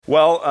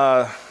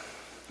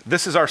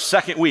This is our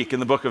second week in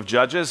the book of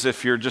Judges.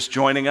 If you're just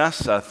joining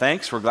us,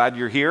 thanks. We're glad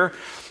you're here.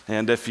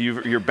 And if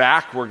you're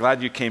back, we're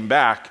glad you came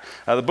back.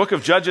 The book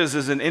of Judges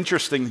is an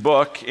interesting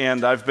book,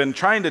 and I've been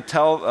trying to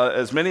tell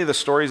as many of the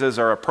stories as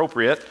are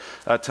appropriate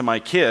to my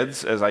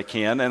kids as I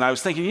can. And I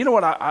was thinking, you know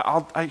what,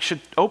 I should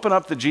open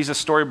up the Jesus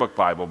Storybook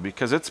Bible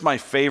because it's my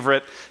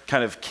favorite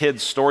kind of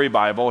kids story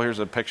Bible. Here's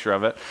a picture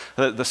of it.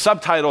 The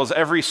subtitle is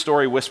Every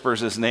Story Whispers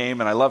His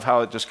Name, and I love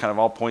how it just kind of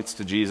all points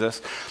to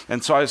Jesus.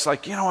 And so I was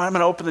like, you know what, I'm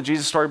going to open the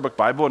Jesus Storybook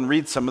Bible and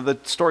read some of the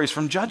stories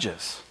from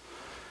Judges.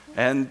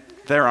 And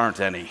there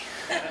aren't any.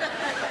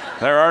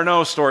 There are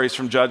no stories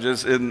from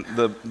Judges in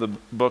the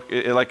book.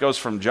 It like goes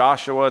from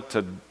Joshua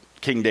to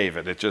King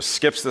David. It just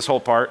skips this whole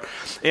part.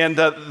 And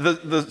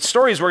the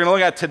stories we're going to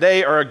look at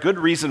today are a good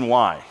reason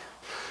why.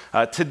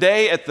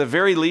 Today, at the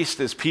very least,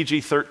 is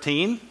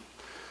PG-13.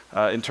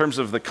 In terms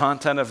of the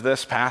content of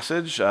this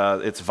passage,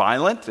 it's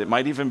violent. It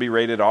might even be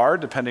rated R,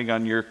 depending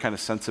on your kind of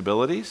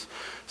sensibilities.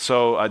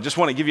 So I just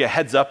want to give you a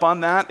heads up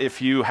on that.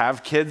 If you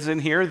have kids in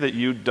here that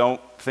you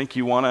don't think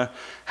you want to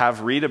have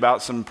read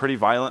about some pretty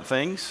violent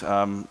things,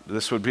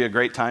 this would be a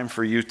great time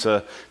for you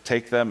to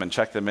take them and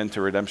check them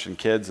into Redemption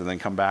Kids and then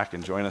come back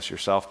and join us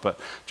yourself. But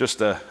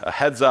just a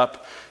heads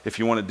up if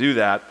you want to do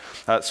that.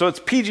 So it's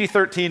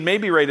PG-13,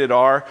 maybe rated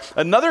R.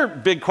 Another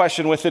big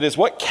question with it is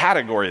what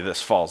category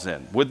this falls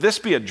in. Would this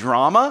be a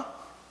drama?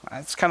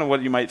 That's kind of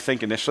what you might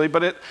think initially,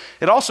 but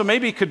it also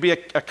maybe could be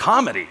a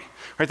comedy.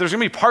 Right, there's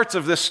going to be parts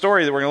of this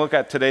story that we're going to look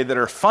at today that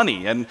are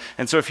funny, and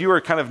so if you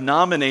were kind of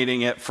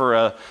nominating it for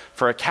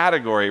a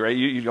category, right,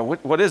 you go,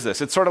 what is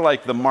this? It's sort of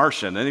like The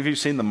Martian. Any of you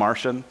seen The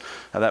Martian?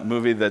 That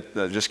movie that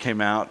just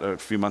came out a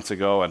few months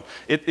ago, and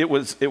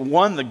it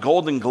won the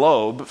Golden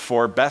Globe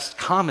for Best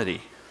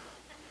Comedy.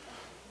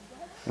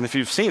 And if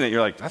you've seen it,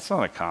 you're like, that's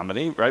not a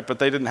comedy, right? But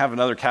they didn't have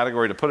another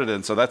category to put it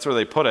in, so that's where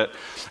they put it.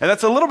 And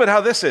that's a little bit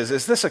how this is.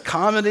 Is this a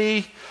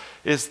comedy?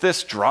 Is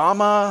this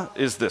drama?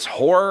 Is this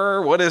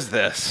horror? What is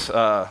this?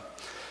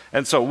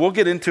 And so we'll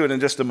get into it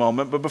in just a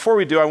moment. But before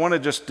we do, I want to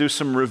just do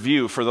some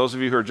review for those of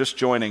you who are just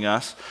joining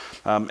us,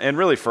 and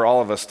really for all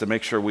of us to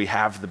make sure we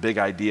have the big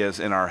ideas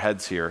in our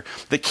heads here.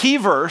 The key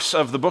verse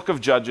of the book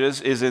of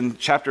Judges is in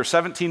chapter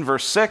 17,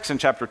 verse 6, and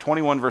chapter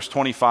 21, verse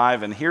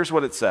 25. And here's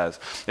what it says.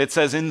 It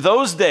says, "In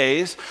those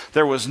days,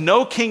 there was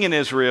no king in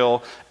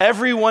Israel.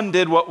 Everyone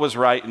did what was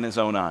right in his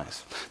own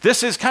eyes."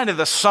 This is kind of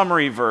the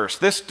summary verse.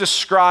 This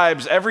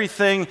describes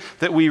everything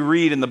that we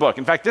read in the book.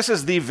 In fact, this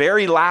is the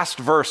very last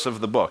verse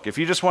of the book. If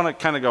you just want to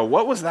kind of go,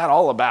 what was that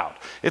all about?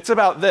 It's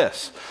about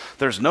this.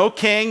 There's no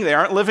king. They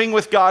aren't living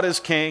with God as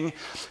king.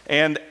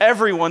 And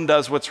everyone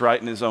does what's right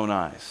in his own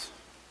eyes.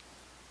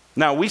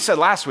 Now, we said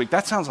last week,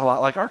 that sounds a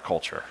lot like our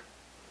culture.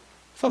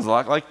 Sounds a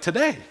lot like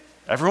today.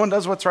 Everyone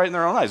does what's right in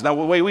their own eyes. Now,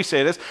 the way we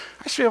say it is,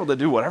 I should be able to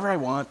do whatever I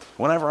want,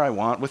 whenever I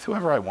want, with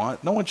whoever I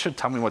want. No one should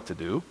tell me what to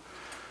do.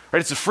 Right?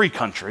 It's a free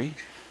country.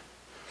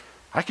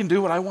 I can do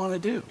what I want to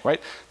do.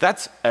 Right?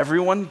 That's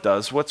everyone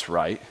does what's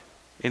right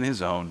in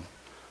his own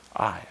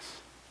eyes.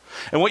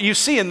 And what you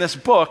see in this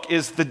book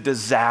is the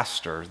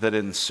disaster that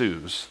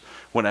ensues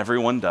when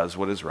everyone does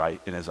what is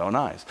right in his own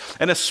eyes.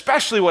 And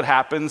especially what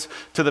happens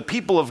to the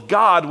people of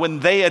God when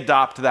they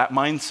adopt that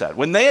mindset.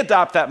 When they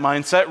adopt that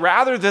mindset,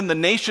 rather than the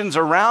nations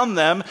around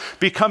them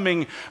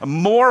becoming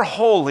more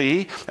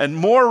holy and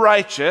more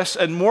righteous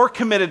and more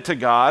committed to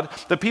God,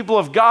 the people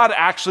of God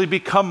actually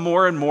become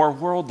more and more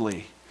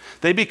worldly.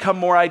 They become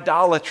more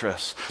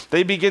idolatrous.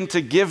 They begin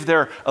to give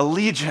their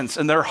allegiance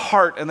and their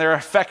heart and their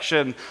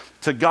affection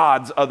to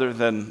gods other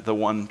than the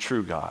one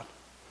true God.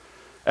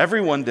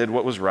 Everyone did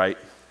what was right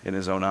in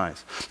his own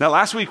eyes. Now,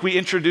 last week we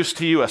introduced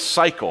to you a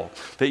cycle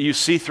that you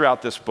see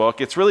throughout this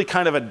book. It's really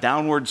kind of a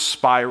downward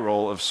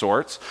spiral of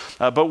sorts.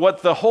 But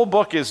what the whole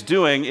book is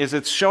doing is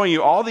it's showing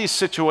you all these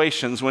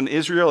situations when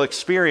Israel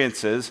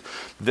experiences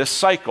this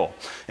cycle.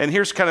 And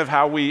here's kind of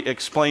how we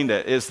explained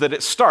it, is that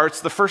it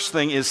starts, the first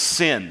thing is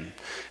sin.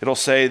 It'll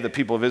say the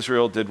people of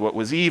Israel did what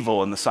was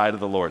evil in the sight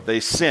of the Lord. They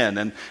sin.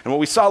 And what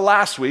we saw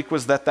last week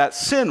was that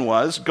sin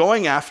was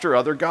going after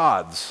other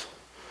gods.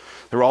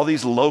 There were all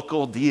these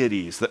local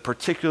deities that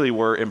particularly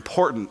were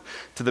important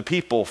to the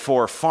people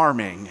for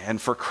farming and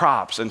for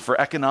crops and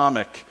for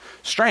economic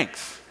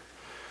strength.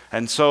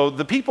 And so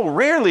the people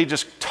rarely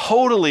just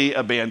totally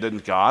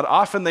abandoned God.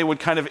 Often they would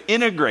kind of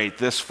integrate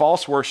this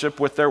false worship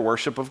with their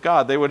worship of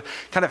God. They would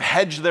kind of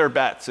hedge their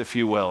bets, if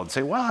you will, and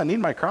say, well, I need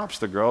my crops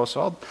to grow,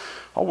 so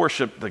I'll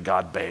worship the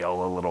god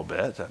Baal a little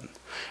bit.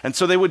 And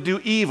so they would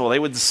do evil. They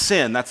would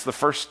sin. That's the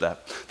first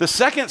step. The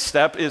second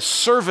step is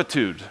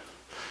servitude.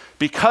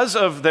 Because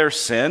of their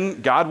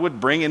sin, God would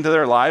bring into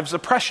their lives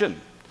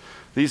oppression.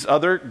 These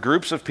other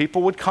groups of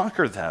people would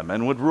conquer them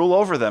and would rule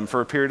over them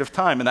for a period of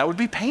time, and that would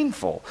be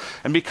painful.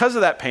 And because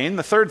of that pain,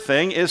 the third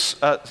thing is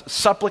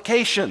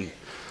supplication.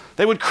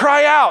 They would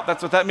cry out.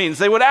 That's what that means.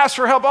 They would ask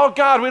for help. Oh,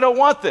 God, we don't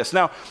want this.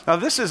 Now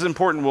this is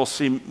important. We'll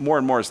see more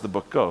and more as the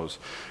book goes.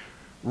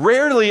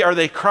 Rarely are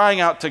they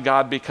crying out to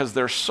God because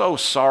they're so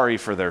sorry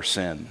for their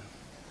sin.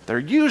 They're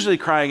usually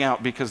crying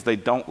out because they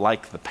don't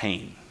like the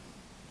pain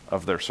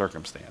of their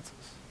circumstances.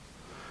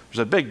 There's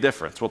a big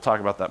difference. We'll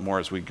talk about that more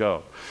as we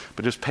go.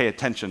 But just pay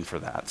attention for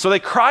that. So they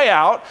cry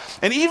out,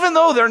 and even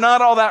though they're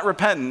not all that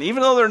repentant,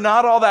 even though they're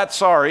not all that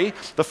sorry,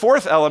 the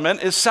fourth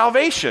element is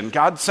salvation.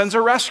 God sends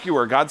a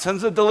rescuer. God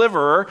sends a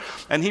deliverer,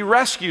 and he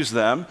rescues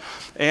them.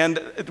 And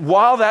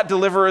while that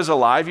deliverer is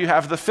alive, you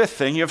have the fifth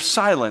thing. You have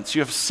silence.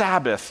 You have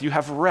Sabbath. You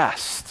have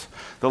rest.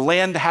 The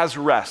land has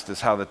rest is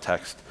how the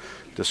text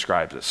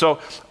describes it. So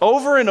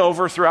over and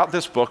over throughout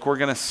this book, we're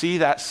going to see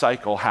that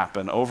cycle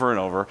happen over and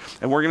over.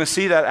 And we're going to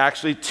see that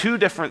actually two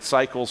different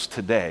cycles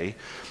today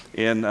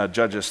in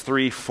Judges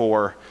 3,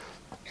 4,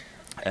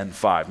 and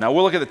 5. Now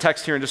we'll look at the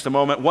text here in just a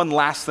moment. One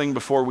last thing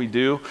before we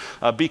do.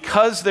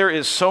 Because there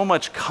is so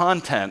much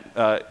content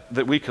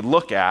that we could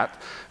look at,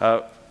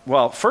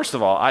 well, first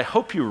of all, I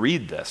hope you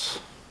read this.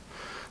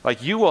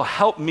 Like, you will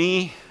help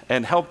me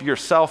and help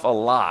yourself a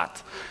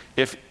lot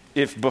if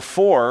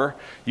before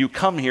you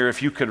come here,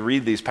 if you could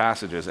read these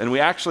passages. And we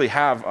actually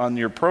have on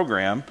your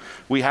program,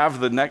 we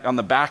have on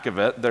the back of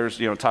it,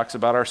 there's, it talks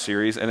about our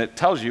series, and it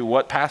tells you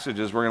what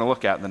passages we're going to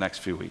look at in the next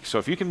few weeks. So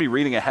if you can be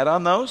reading ahead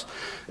on those,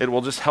 it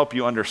will just help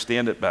you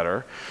understand it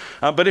better.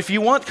 But if you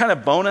want kind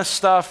of bonus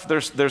stuff,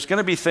 there's going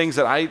to be things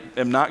that I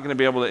am not going to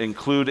be able to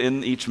include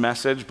in each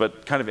message,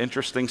 but kind of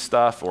interesting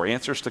stuff or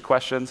answers to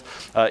questions.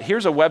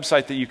 Here's a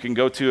website that you can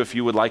go to if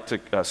you would like to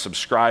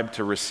subscribe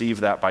to receive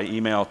that by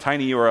email,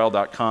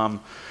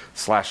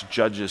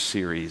 tinyurl.com/Judges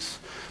series.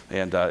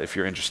 And if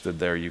you're interested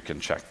there, you can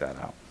check that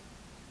out.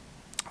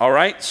 All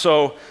right,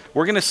 so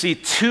we're going to see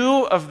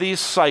two of these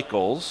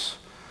cycles.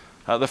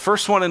 The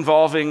first one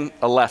involving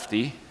a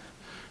lefty,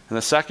 and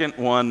the second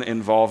one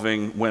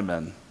involving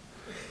women.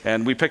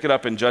 And we pick it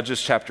up in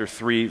Judges chapter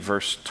 3,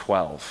 verse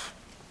 12.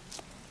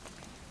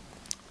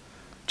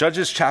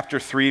 Judges chapter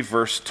 3,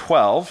 verse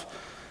 12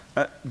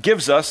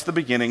 gives us the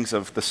beginnings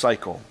of the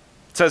cycle.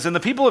 It says, "And the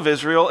people of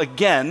Israel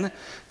again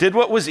did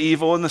what was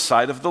evil in the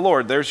sight of the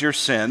Lord." There's your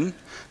sin.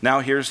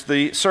 Now here's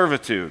the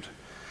servitude.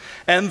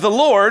 "And the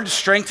Lord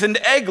strengthened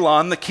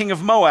Eglon, the king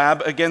of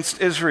Moab, against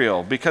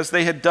Israel, because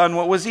they had done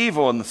what was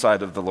evil in the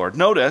sight of the Lord."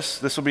 Notice,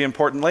 this will be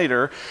important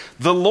later,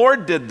 the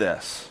Lord did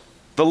this.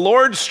 The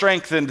Lord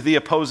strengthened the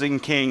opposing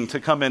king to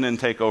come in and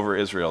take over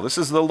Israel. This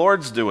is the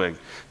Lord's doing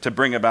to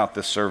bring about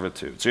this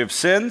servitude. So you have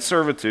sin,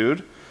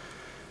 servitude.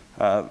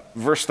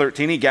 Verse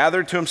 13, "He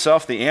gathered to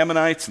himself the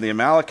Ammonites and the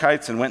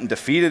Amalekites and went and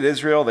defeated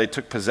Israel. They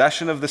took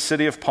possession of the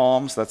city of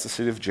palms," that's the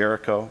city of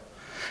Jericho.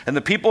 "And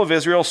the people of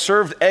Israel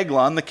served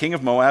Eglon, the king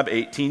of Moab,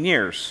 18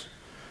 years.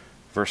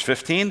 Verse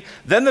 15,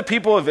 "Then the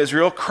people of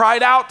Israel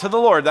cried out to the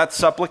Lord." That's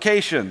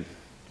supplication.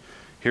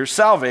 Here's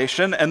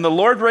salvation. "And the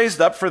Lord raised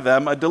up for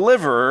them a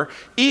deliverer,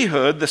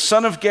 Ehud, the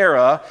son of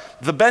Gera,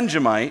 the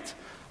Benjamite,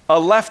 a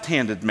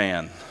left-handed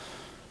man."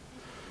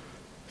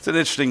 It's an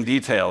interesting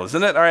detail,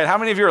 isn't it? All right, how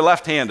many of you are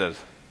left-handed?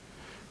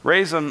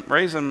 Raise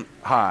them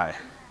high.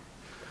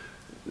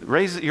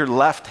 Raise your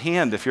left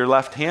hand if you're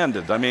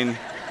left-handed. I mean,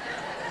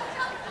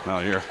 no,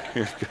 you're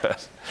good.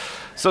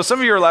 So some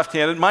of you are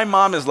left-handed. My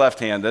mom is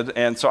left-handed,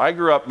 and so I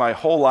grew up my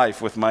whole life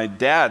with my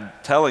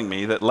dad telling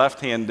me that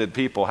left-handed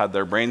people had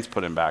their brains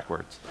put in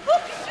backwards.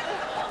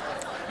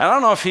 And I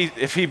don't know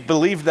if he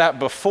believed that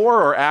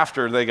before or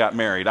after they got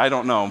married. I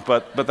don't know,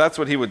 but that's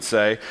what he would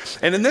say.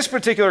 And in this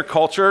particular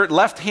culture,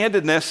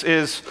 left-handedness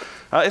is,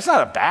 it's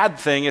not a bad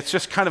thing, it's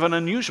just kind of an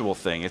unusual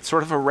thing. It's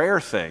sort of a rare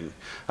thing.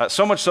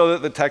 So much so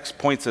that the text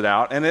points it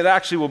out, and it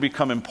actually will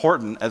become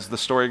important as the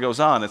story goes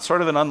on. It's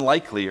sort of an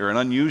unlikely or an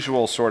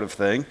unusual sort of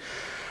thing,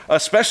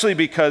 especially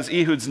because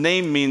Ehud's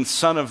name means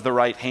son of the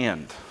right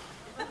hand.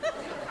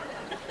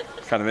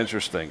 Kind of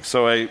interesting.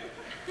 So a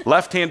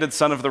left-handed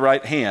son of the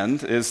right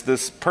hand is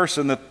this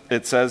person that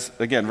it says,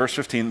 again, verse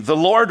 15, the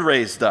Lord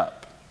raised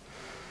up.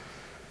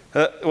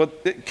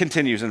 It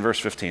continues in verse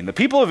 15. "The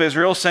people of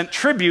Israel sent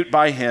tribute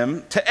by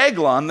him to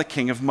Eglon, the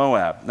king of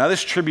Moab." Now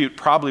this tribute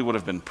probably would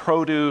have been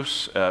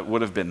produce,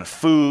 would have been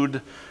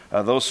food,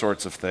 those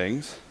sorts of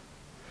things.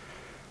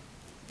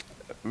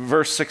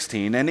 Verse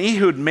 16, "And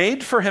Ehud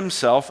made for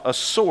himself a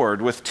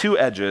sword with two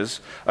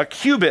edges, a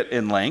cubit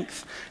in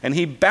length, and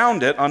he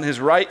bound it on his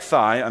right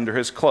thigh under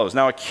his clothes."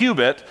 Now a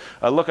cubit,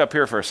 look up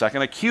here for a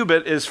second, a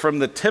cubit is from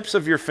the tips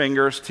of your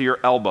fingers to your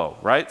elbow,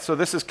 right? So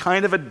this is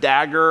kind of a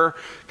dagger,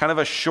 kind of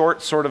a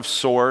short sort of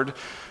sword,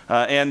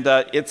 and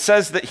it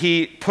says that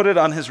he put it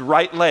on his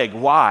right leg.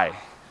 Why?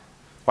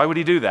 Why would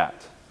he do that?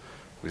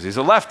 Because he's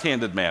a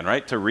left-handed man,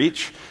 right? To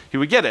reach, he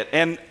would get it.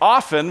 And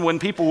often when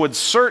people would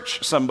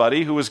search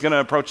somebody who was going to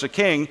approach the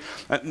king,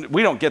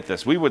 we don't get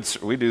this.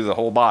 We do the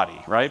whole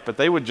body, right? But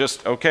they would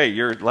just, okay,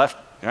 you're left,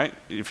 right?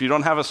 If you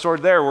don't have a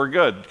sword there, we're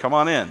good. Come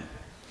on in.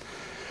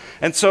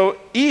 And so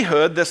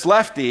Ehud, this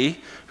lefty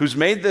who's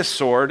made this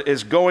sword,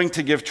 is going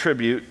to give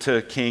tribute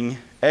to King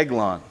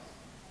Eglon.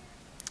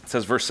 It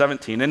says, verse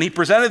 17, "And he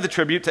presented the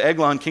tribute to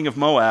Eglon, king of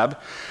Moab.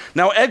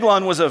 Now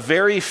Eglon was a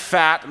very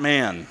fat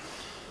man."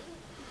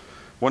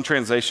 One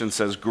translation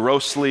says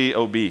grossly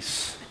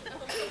obese.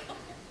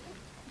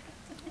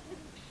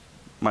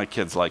 My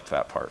kids liked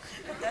that part.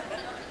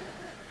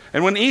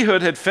 And when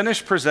Ehud had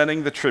finished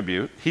presenting the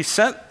tribute, he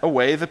sent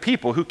away the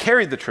people who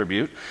carried the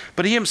tribute,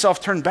 but he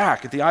himself turned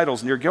back at the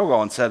idols near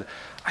Gilgal and said,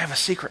 I have a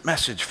secret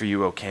message for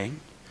you, O king.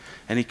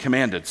 And he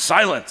commanded,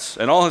 silence!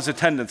 And all his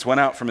attendants went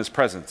out from his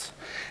presence.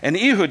 And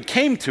Ehud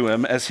came to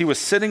him as he was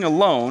sitting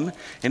alone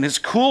in his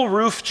cool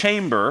roof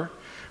chamber.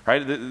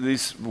 Right?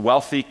 These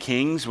wealthy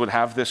kings would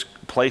have this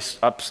place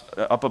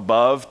up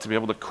above to be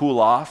able to cool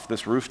off,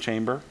 this roof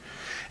chamber.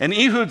 And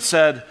Ehud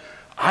said,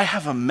 I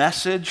have a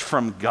message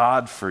from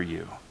God for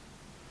you.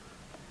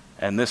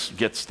 And this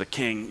gets the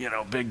king,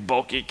 big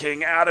bulky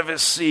king, out of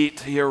his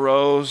seat. He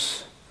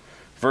arose.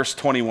 Verse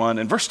 21.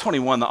 In verse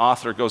 21, the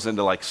author goes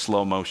into like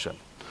slow motion.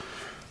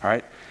 All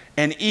right.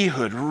 And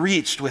Ehud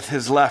reached with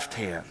his left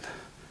hand,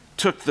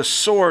 took the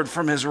sword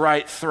from his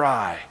right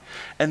thigh,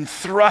 and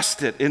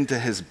thrust it into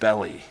his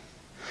belly.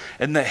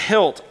 And the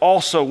hilt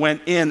also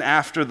went in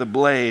after the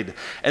blade,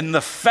 and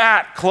the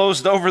fat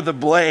closed over the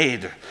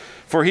blade,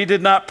 for he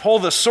did not pull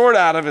the sword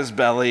out of his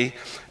belly,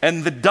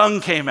 and the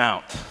dung came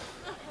out.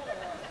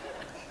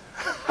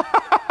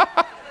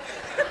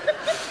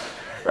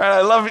 Right,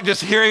 I love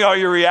just hearing all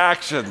your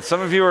reactions.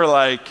 Some of you are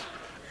like,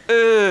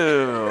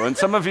 ew, and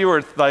some of you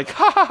are like,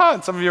 ha ha ha,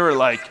 and some of you are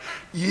like,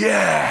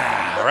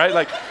 yeah, right?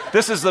 Like,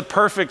 this is the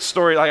perfect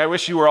story. Like, I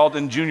wish you were all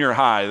in junior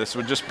high. This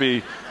would just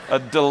be a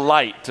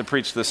delight to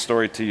preach this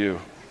story to you.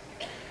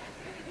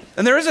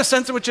 And there is a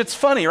sense in which it's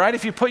funny, right?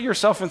 If you put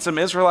yourself in some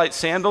Israelite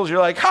sandals, you're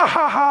like, ha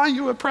ha ha,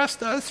 you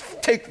oppressed us.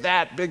 Take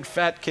that, big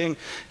fat king.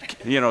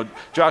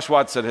 Josh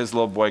Watts said his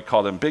little boy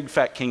called him Big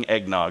Fat King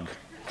Eggnog.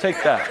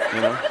 Take that,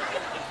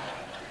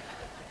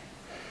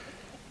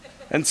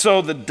 And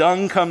so the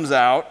dung comes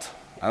out.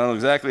 I don't know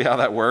exactly how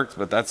that worked,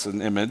 but that's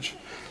an image.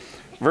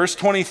 Verse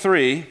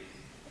 23,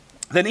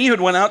 then Ehud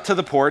went out to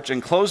the porch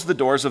and closed the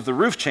doors of the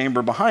roof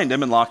chamber behind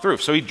him and locked the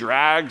roof. So he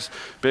drags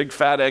big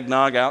fat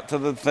eggnog out to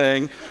the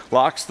thing,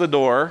 locks the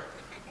door.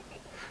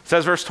 It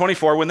says verse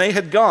 24, when they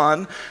had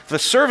gone, the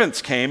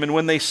servants came, and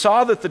when they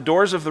saw that the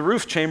doors of the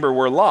roof chamber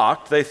were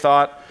locked, they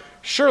thought,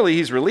 surely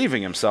he's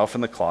relieving himself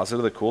in the closet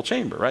of the cool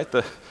chamber, right?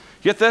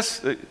 Get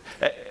this?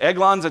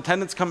 Eglon's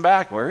attendants come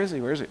back. Where is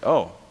he? Where is he?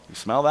 Oh, you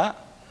smell that?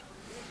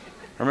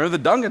 Remember the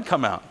dung had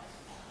come out.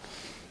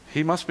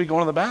 He must be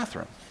going to the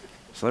bathroom.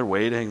 So they're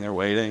waiting.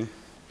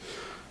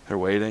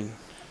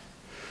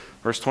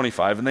 Verse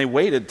 25, and they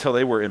waited till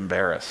they were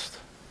embarrassed.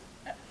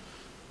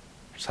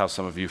 That's how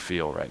some of you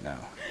feel right now.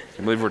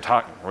 Can you believe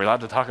are we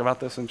allowed to talk about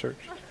this in church?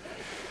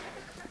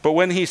 But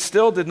when he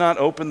still did not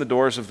open the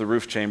doors of the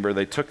roof chamber,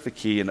 they took the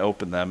key and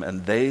opened them,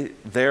 and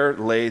there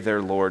lay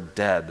their Lord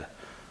dead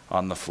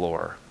on the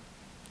floor.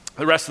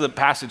 The rest of the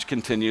passage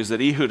continues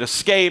that Ehud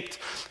escaped,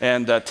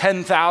 and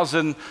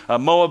 10,000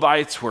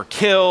 Moabites were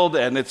killed,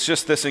 and it's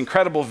just this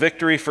incredible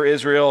victory for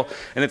Israel.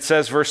 And it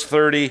says, verse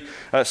 30,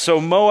 so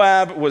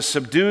Moab was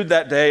subdued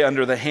that day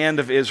under the hand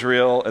of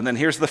Israel. And then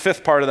here's the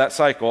fifth part of that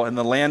cycle, and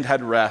the land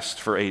had rest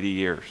for 80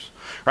 years.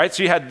 Right,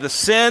 so you had the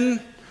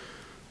sin,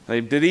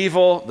 they did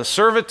evil, the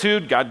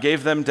servitude, God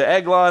gave them to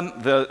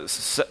Eglon,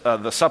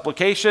 the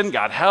supplication,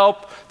 God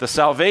help, the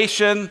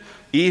salvation,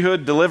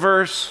 Ehud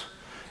delivers,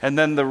 and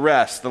then the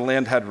rest, the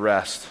land had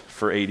rest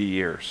for 80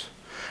 years.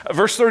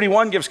 Verse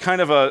 31 gives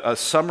kind of a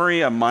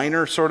summary, a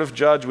minor sort of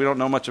judge. We don't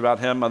know much about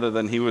him other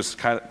than he was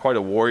quite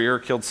a warrior,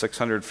 killed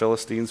 600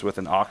 Philistines with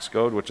an ox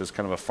goad, which is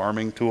kind of a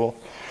farming tool.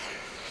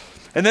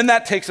 And then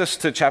that takes us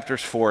to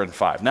chapters 4 and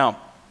 5. Now,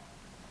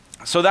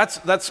 so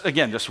that's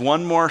again, just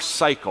one more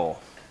cycle.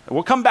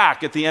 We'll come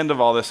back at the end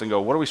of all this and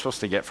go, what are we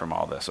supposed to get from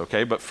all this,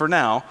 okay? But for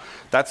now,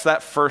 that's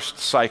that first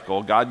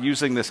cycle, God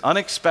using this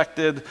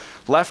unexpected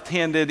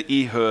left-handed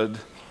Ehud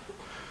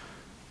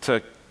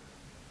to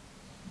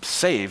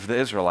save the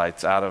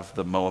Israelites out of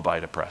the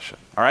Moabite oppression.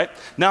 All right?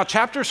 Now,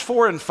 chapters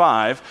 4 and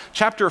 5,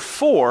 chapter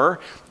 4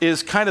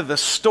 is kind of the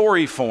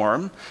story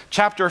form.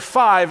 Chapter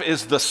 5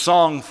 is the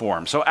song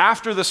form. So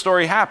after the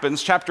story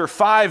happens, chapter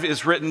 5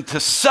 is written to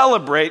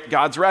celebrate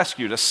God's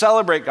rescue, to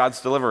celebrate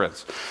God's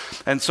deliverance.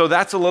 And so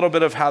that's a little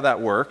bit of how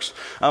that works.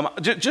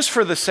 Just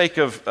for the sake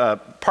of,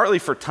 partly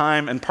for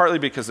time and partly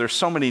because there's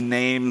so many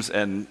names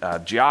and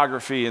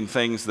geography and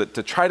things that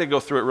to try to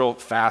go through it real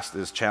fast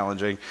is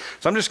challenging.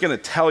 So I'm just going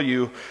to tell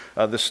you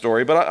the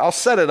story, but I'll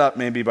set it up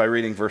maybe by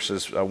reading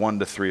verses 1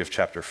 to 3 of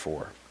chapter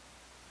 4.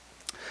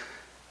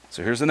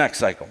 So here's the next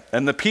cycle.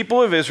 And the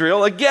people of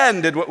Israel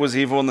again did what was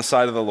evil in the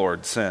sight of the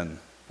Lord, sin,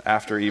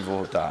 after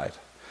evil died.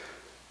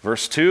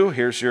 Verse 2,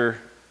 here's your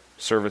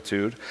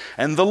servitude.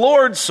 And the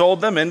Lord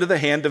sold them into the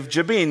hand of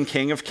Jabin,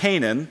 king of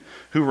Canaan,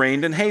 who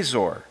reigned in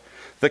Hazor.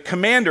 The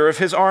commander of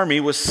his army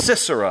was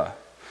Sisera,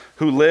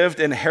 who lived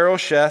in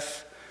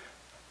Harosheth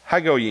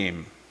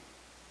Hagoyim.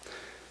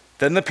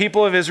 Then the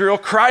people of Israel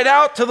cried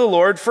out to the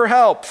Lord for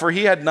help, for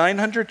he had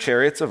 900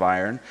 chariots of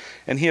iron,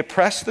 and he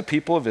oppressed the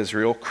people of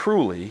Israel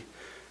cruelly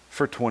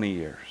for 20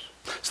 years.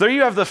 So there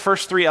you have the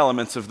first three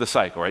elements of the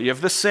cycle, right? You have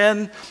the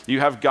sin,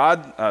 you have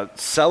God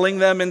selling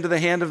them into the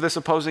hand of this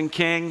opposing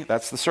king.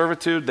 That's the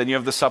servitude. Then you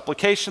have the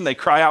supplication. They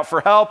cry out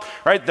for help,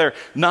 right? They're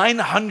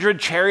 900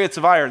 chariots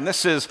of iron.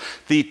 This is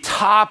the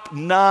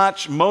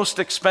top-notch, most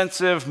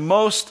expensive,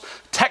 most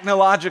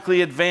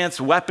technologically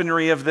advanced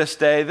weaponry of this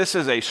day. This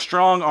is a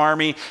strong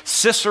army.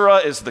 Sisera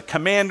is the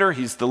commander.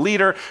 He's the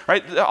leader,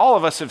 right? All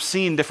of us have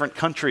seen different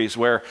countries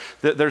where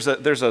there's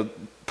a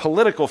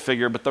political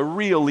figure, but the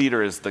real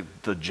leader is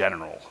the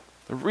general.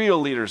 The real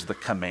leader is the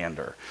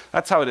commander.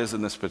 That's how it is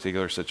in this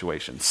particular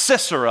situation.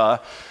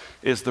 Sisera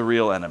is the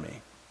real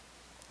enemy.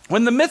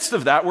 In the midst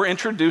of that, we're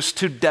introduced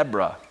to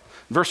Deborah.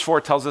 Verse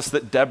 4 tells us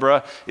that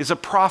Deborah is a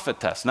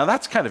prophetess. Now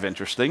that's kind of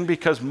interesting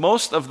because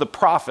most of the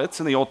prophets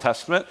in the Old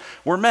Testament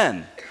were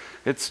men.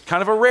 It's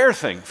kind of a rare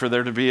thing for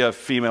there to be a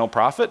female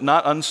prophet,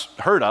 not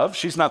unheard of.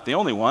 She's not the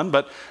only one,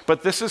 but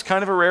this is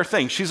kind of a rare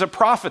thing. She's a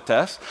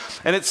prophetess,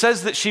 and it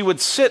says that she would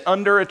sit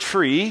under a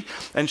tree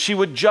and she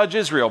would judge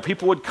Israel.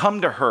 People would come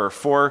to her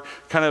for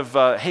kind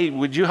of, hey,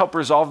 would you help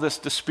resolve this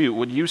dispute?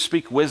 Would you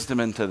speak wisdom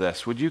into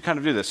this? Would you kind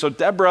of do this? So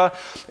Deborah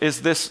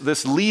is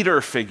this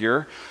leader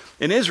figure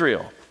in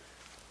Israel.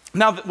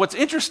 Now, what's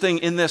interesting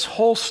in this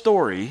whole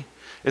story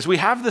is we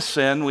have the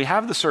sin, we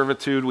have the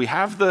servitude, we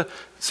have the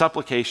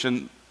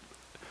supplication,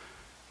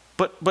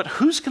 but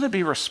who's going to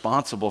be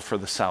responsible for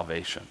the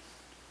salvation?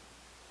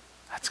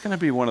 That's going to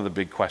be one of the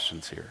big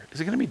questions here.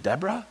 Is it going to be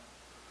Deborah?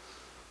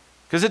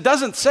 Because it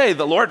doesn't say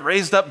the Lord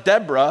raised up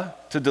Deborah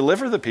to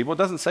deliver the people. It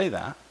doesn't say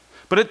that.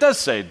 But it does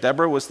say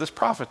Deborah was this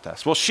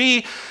prophetess. Well,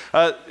 she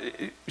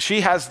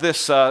has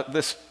this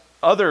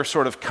other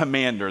sort of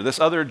commander,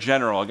 this other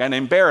general, a guy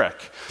named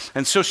Barak.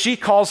 And so she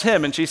calls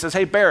him and she says,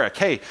 hey, Barak,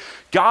 hey,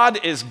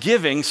 God is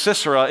giving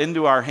Sisera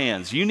into our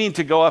hands. You need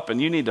to go up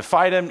and you need to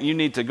fight him. You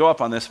need to go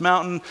up on this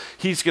mountain.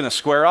 He's going to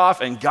square off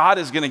and God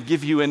is going to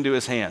give you into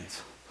his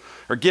hands.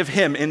 Or give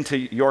him into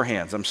your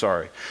hands, I'm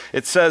sorry.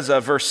 It says,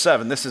 verse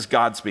 7, this is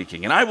God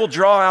speaking. And I will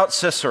draw out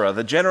Sisera,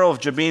 the general of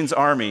Jabin's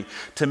army,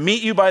 to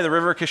meet you by the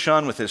river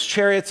Kishon with his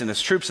chariots and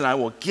his troops, and I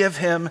will give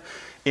him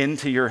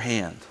into your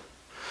hand.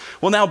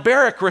 Well, now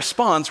Barak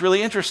responds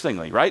really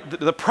interestingly, right?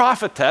 The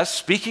prophetess,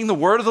 speaking the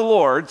word of the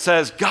Lord,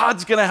 says,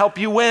 God's going to help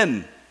you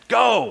win.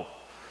 Go.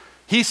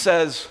 He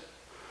says,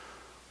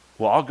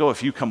 well, I'll go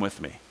if you come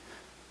with me.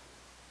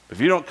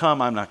 If you don't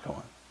come, I'm not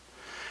going.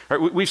 Right,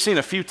 we've seen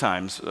a few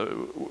times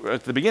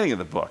at the beginning of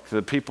the book,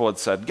 the people had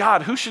said,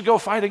 God, who should go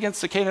fight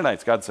against the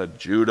Canaanites? God said,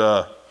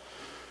 Judah.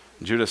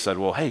 And Judah said,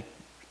 well, hey,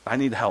 I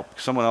need help.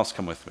 Someone else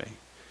come with me.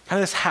 Kind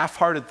of this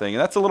half-hearted thing.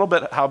 And that's a little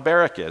bit how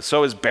Barak is.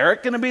 So is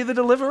Barak going to be the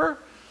deliverer?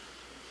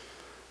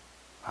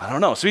 I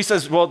don't know. So he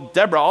says, well,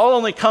 Deborah, I'll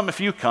only come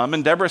if you come.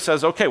 And Deborah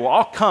says, okay, well,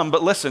 I'll come.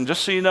 But listen,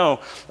 just so you know,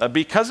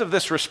 because of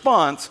this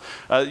response,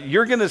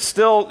 you're going to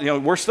still,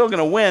 we're still going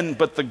to win.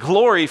 But the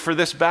glory for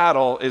this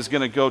battle is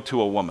going to go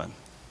to a woman.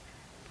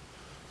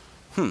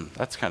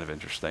 That's kind of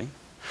interesting.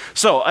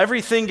 So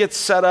everything gets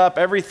set up,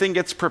 everything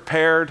gets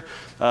prepared.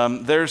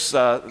 They're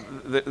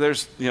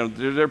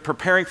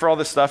preparing for all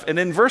this stuff. And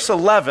in verse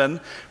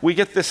 11, we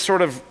get this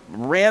sort of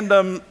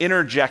random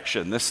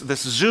interjection, this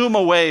zoom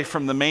away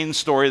from the main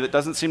story that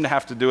doesn't seem to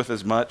have to do with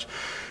as much,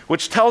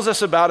 which tells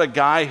us about a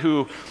guy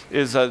who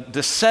is a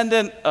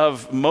descendant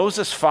of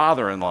Moses'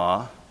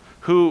 father-in-law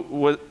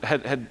who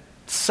had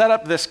set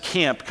up this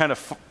camp kind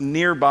of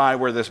nearby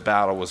where this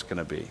battle was going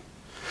to be.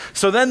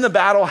 So then the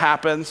battle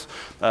happens.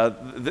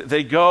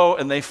 They go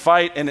and they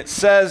fight, and it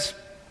says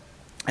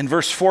in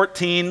verse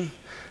 14,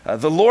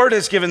 the Lord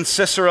has given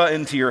Sisera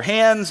into your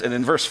hands. And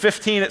in verse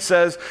 15 it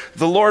says,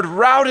 the Lord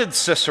routed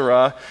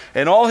Sisera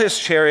and all his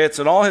chariots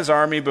and all his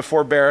army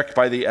before Barak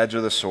by the edge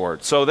of the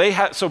sword. So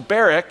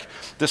Barak,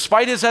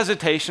 despite his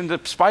hesitation,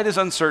 despite his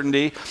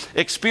uncertainty,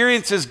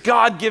 experiences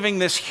God giving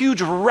this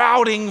huge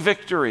routing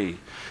victory.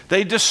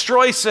 They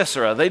destroy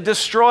Sisera. They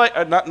destroy,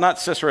 not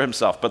Sisera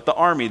himself, but the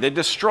army. They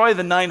destroy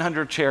the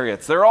 900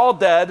 chariots. They're all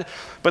dead.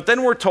 But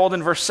then we're told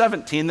in verse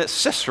 17 that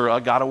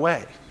Sisera got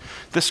away.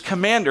 This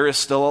commander is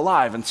still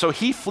alive. And so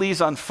he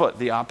flees on foot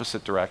the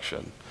opposite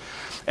direction.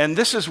 And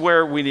this is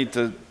where we need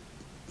to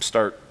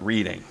start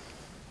reading.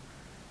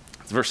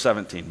 It's verse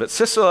 17. But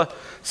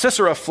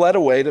Sisera fled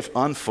away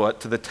on foot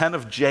to the tent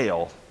of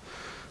Jael,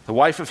 the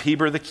wife of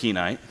Heber the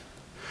Kenite.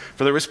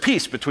 For there was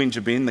peace between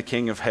Jabin, the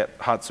king of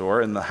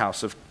Hatzor, and the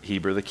house of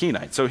Heber the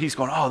Kenite. So he's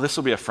going, oh, this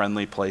will be a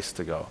friendly place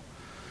to go.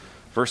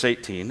 Verse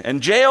 18,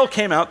 and Jael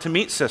came out to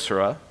meet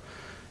Sisera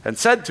and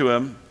said to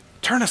him,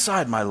 turn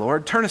aside, my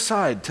lord, turn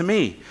aside to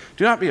me.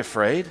 Do not be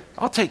afraid.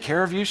 I'll take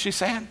care of you, she's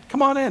saying.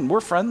 Come on in.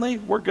 We're friendly.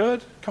 We're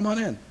good. Come on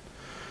in.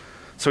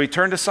 So he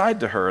turned aside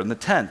to her in the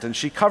tent, and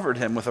she covered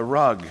him with a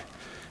rug. And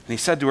he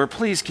said to her,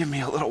 please give me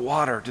a little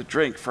water to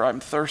drink, for I'm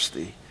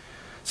thirsty.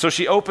 So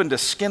she opened a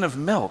skin of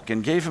milk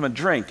and gave him a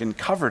drink and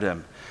covered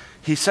him.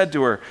 He said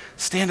to her,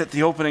 stand at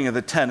the opening of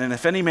the tent, and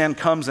if any man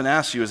comes and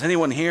asks you, is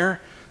anyone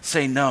here?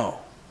 Say no.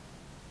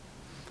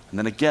 And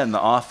then again,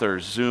 the author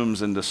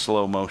zooms into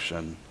slow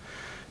motion.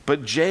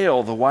 But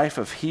Jael, the wife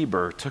of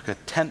Heber, took a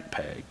tent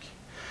peg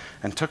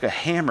and took a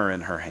hammer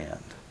in her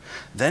hand.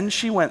 Then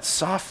she went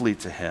softly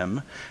to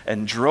him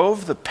and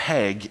drove the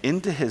peg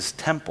into his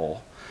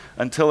temple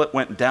until it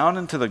went down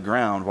into the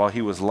ground while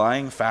he was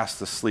lying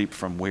fast asleep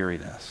from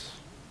weariness.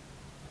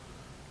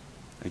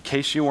 In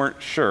case you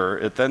weren't sure,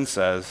 it then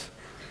says,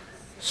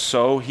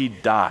 so he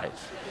died.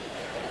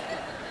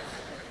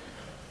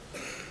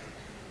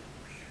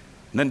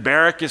 And then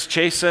Barak is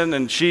chasing,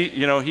 and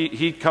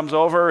he comes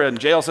over,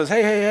 and Jael says,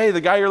 hey,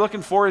 the guy you're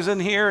looking for is in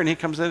here. And he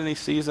comes in and he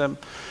sees him.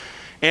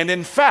 And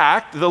in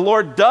fact, the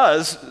Lord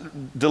does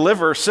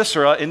deliver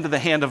Sisera into the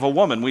hand of a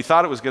woman. We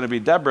thought it was going to be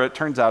Deborah. It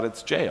turns out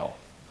it's Jael.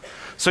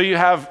 So you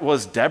have,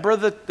 is Deborah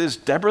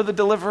the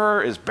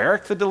deliverer? Is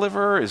Barak the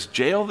deliverer? Is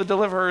Jael the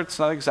deliverer? It's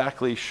not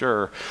exactly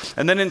sure.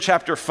 And then in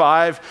chapter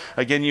 5,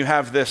 again, you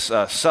have this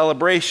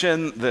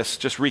celebration, this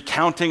just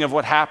recounting of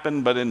what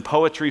happened, but in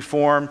poetry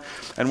form.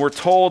 And we're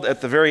told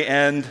at the very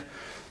end,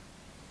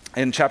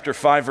 in chapter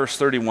 5, verse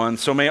 31,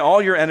 so may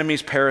all your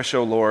enemies perish,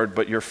 O Lord,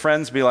 but your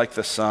friends be like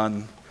the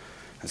sun,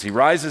 as he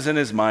rises in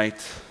his might,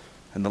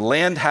 and the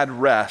land had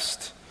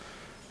rest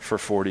for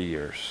 40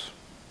 years.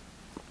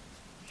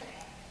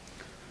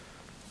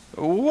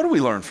 What do we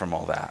learn from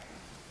all that?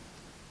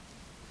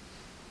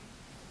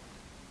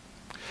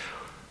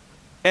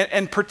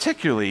 And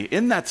particularly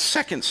in that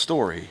second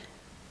story,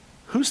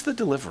 who's the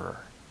deliverer?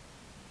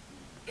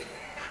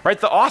 Right,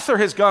 the author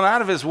has gone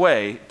out of his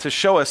way to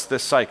show us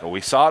this cycle.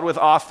 We saw it with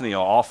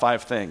Othniel, all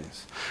 5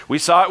 things. We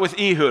saw it with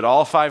Ehud,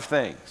 all 5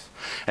 things.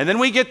 And then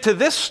we get to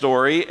this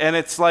story, and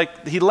it's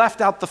like he left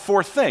out the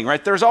 4th thing,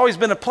 right? There's always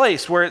been a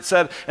place where it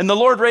said, and the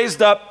Lord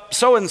raised up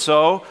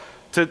so-and-so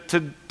to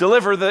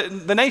deliver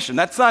the nation.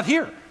 That's not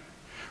here.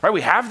 Right?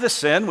 We have the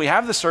sin, we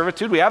have the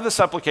servitude, we have the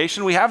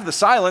supplication, we have the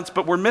silence,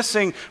 but we're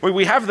missing,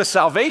 we have the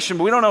salvation,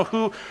 but we don't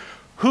know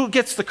who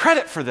gets the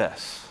credit for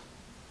this.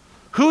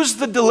 Who's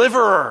the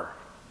deliverer?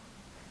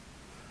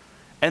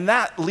 And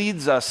that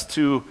leads us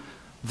to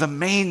the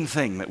main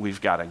thing that we've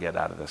got to get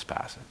out of this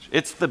passage.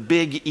 It's the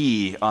big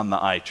E on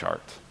the eye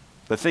chart.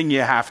 The thing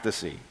you have to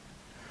see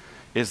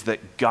is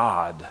that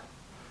God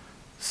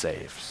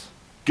saves.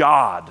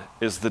 God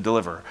is the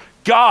deliverer.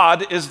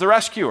 God is the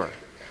rescuer.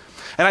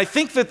 And I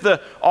think that the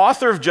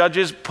author of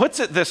Judges puts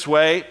it this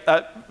way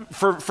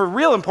for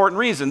real important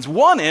reasons.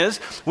 One is,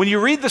 when you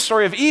read the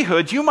story of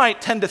Ehud, you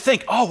might tend to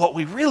think, what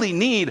we really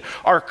need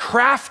are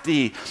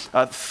crafty,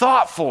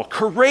 thoughtful,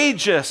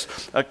 courageous,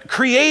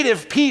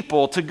 creative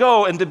people to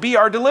go and to be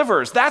our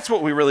deliverers. That's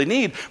what we really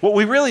need. What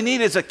we really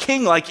need is a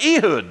king like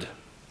Ehud.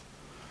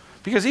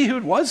 Because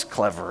Ehud was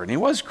clever, and he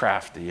was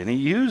crafty, and he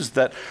used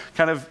that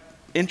kind of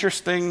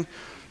interesting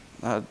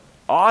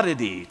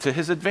oddity to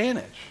his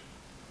advantage.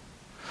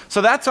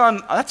 So that's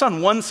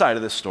on one side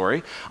of this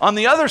story. On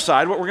the other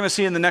side, what we're going to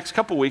see in the next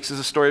couple weeks is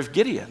the story of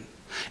Gideon.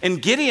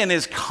 And Gideon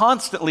is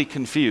constantly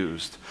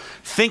confused,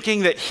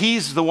 thinking that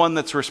he's the one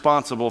that's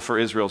responsible for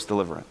Israel's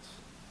deliverance.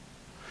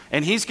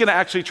 And he's going to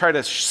actually try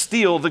to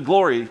steal the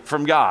glory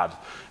from God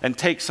and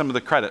take some of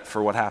the credit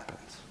for what happens.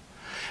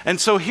 And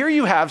so here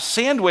you have,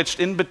 sandwiched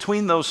in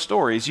between those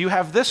stories, you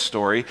have this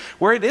story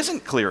where it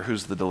isn't clear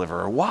who's the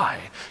deliverer.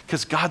 Why?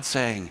 Because God's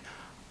saying,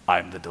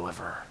 I'm the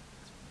deliverer.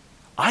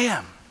 I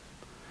am.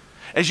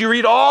 As you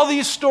read all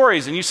these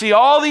stories and you see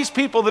all these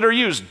people that are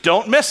used,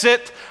 don't miss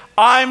it.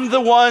 I'm the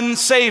one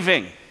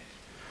saving.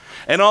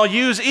 And I'll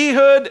use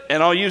Ehud,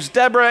 and I'll use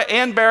Deborah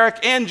and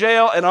Barak and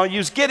Jael, and I'll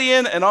use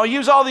Gideon, and I'll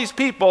use all these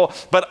people,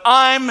 but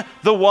I'm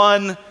the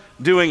one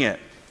doing it.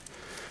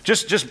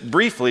 Just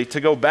briefly to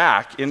go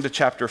back into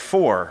chapter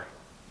 4.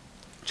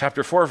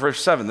 Chapter 4,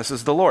 verse 7, this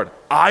is the Lord.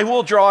 I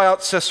will draw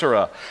out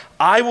Sisera.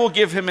 I will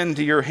give him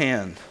into your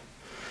hand.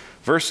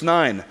 Verse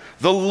 9,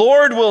 the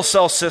Lord will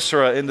sell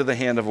Sisera into the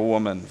hand of a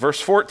woman.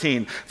 Verse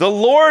 14, the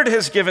Lord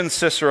has given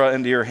Sisera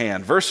into your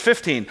hand. Verse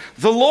 15,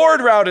 the Lord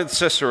routed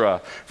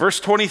Sisera. Verse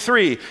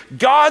 23,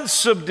 God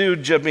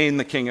subdued Jabin,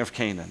 the king of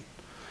Canaan.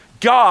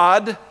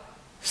 God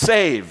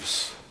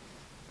saves.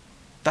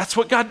 That's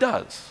what God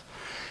does.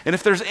 And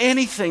if there's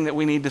anything that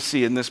we need to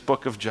see in this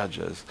book of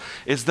Judges,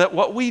 is that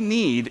what we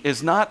need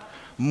is not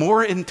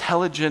more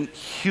intelligent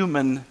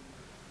human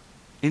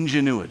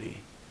ingenuity.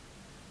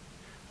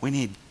 We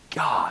need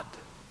God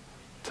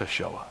to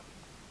show up.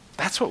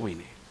 That's what we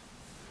need.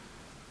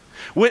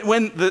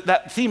 When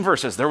that theme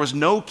verse says there was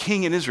no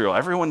king in Israel,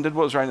 everyone did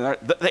what was right.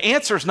 The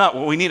answer is not,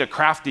 well, we need a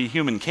crafty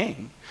human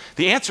king.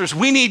 The answer is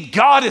we need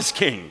God as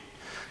king,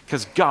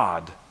 because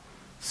God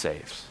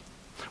saves.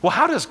 Well,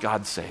 how does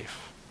God save?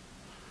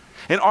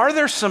 And are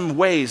there some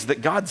ways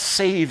that God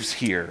saves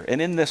here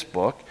and in this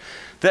book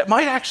that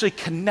might actually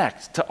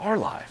connect to our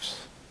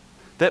lives?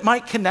 That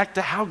might connect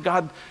to how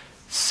God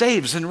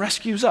saves and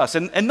rescues us,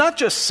 and not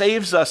just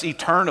saves us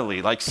eternally,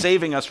 like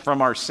saving us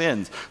from our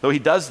sins, though he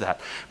does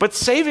that, but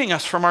saving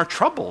us from our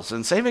troubles,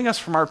 and saving us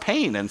from our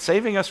pain, and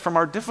saving us from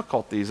our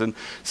difficulties, and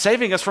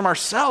saving us from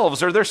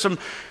ourselves. Are there some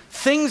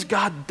things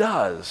God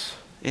does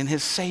in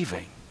his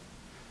saving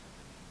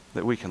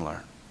that we can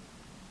learn?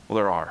 Well,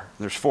 there are.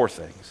 There's 4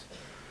 things.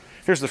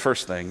 Here's the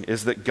first thing,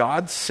 is that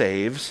God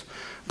saves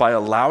by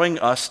allowing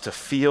us to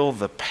feel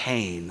the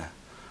pain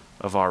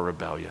of our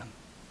rebellion.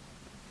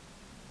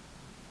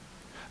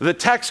 The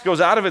text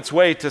goes out of its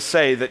way to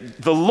say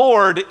that the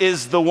Lord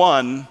is the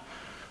one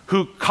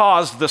who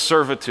caused the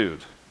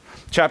servitude.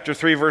 Chapter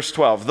 3, verse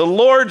 12, the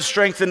Lord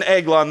strengthened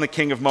Eglon, the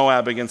king of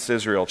Moab, against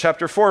Israel.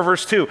 Chapter 4,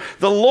 verse 2,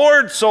 the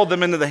Lord sold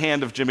them into the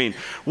hand of Jamin.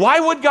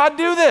 Why would God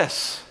do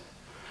this?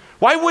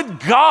 Why would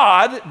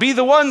God be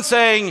the one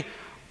saying,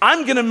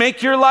 I'm going to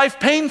make your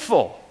life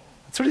painful?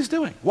 That's what he's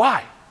doing.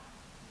 Why?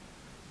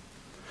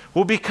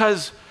 Well,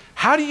 because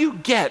how do you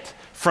get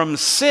from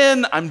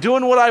sin, I'm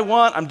doing what I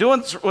want, I'm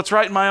doing what's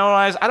right in my own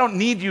eyes, I don't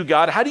need you,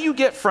 God. How do you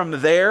get from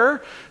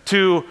there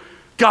to,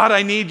 God,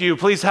 I need you,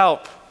 please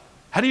help?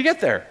 How do you get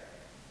there?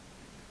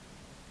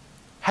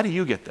 How do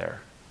you get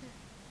there?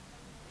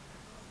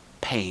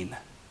 Pain.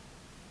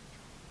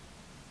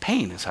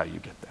 Pain is how you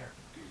get there.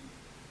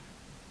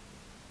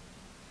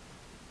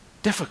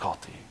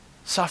 Difficulty,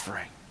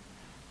 suffering,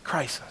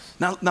 crisis.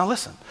 Now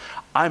listen,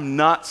 I'm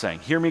not saying,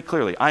 hear me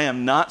clearly, I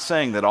am not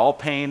saying that all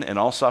pain and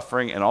all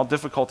suffering and all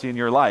difficulty in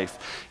your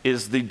life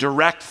is the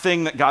direct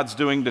thing that God's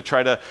doing to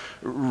try to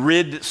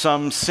rid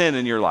some sin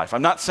in your life.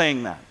 I'm not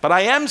saying that. But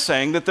I am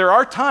saying that there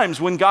are times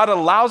when God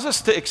allows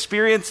us to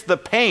experience the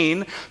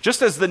pain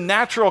just as the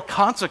natural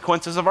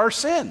consequences of our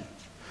sin.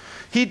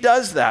 He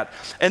does that,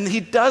 and he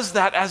does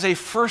that as a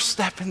first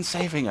step in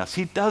saving us.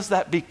 He does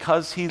that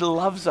because he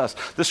loves us.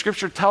 The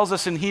scripture tells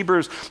us in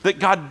Hebrews that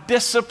God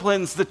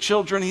disciplines the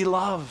children he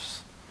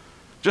loves.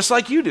 Just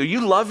like you do.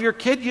 You love your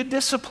kid, you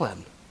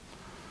discipline.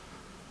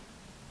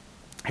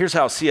 Here's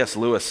how C.S.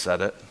 Lewis said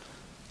it.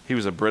 He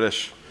was a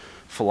British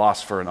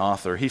philosopher and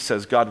author. He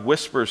says, God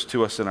whispers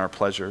to us in our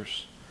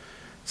pleasures,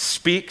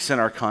 speaks in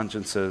our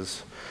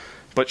consciences,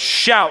 but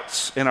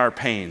shouts in our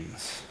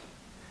pains.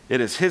 It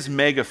is his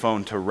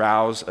megaphone to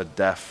rouse a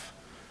deaf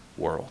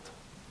world.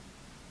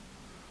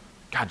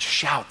 God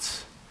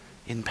shouts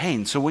in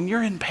pain. So when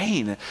you're in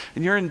pain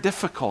and you're in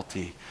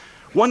difficulty,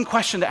 one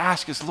question to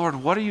ask is, Lord,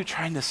 what are you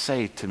trying to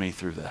say to me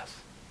through this?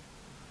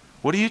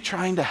 What are you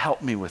trying to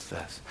help me with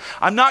this?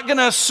 I'm not going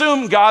to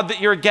assume, God, that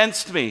you're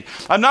against me.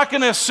 I'm not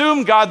going to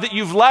assume, God, that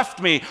you've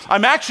left me.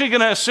 I'm actually going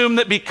to assume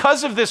that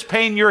because of this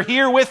pain, you're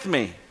here with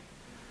me.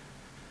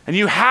 And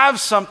you have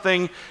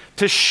something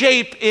to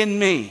shape in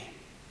me.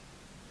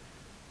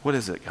 What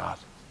is it, God?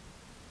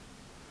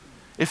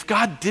 If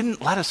God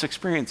didn't let us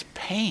experience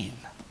pain,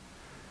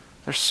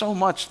 there's so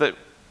much that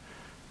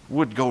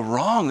would go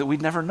wrong that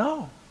we'd never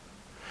know.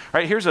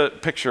 Right, here's a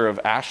picture of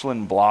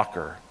Ashlyn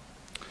Blocker.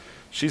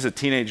 She's a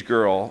teenage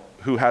girl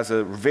who has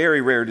a very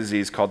rare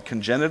disease called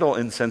congenital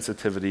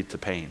insensitivity to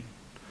pain.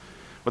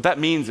 What that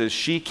means is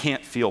she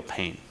can't feel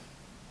pain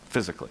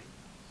physically.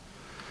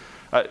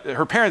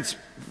 Her parents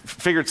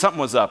figured something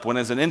was up when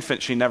as an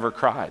infant she never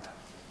cried.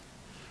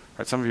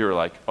 Right, some of you are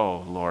like, oh,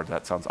 Lord,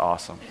 that sounds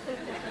awesome.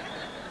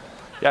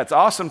 Yeah, it's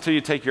awesome till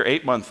you take your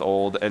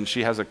 8-month-old and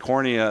she has a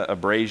cornea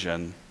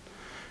abrasion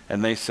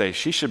and they say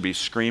she should be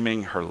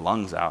screaming her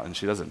lungs out and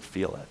she doesn't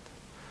feel it.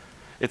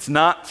 It's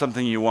not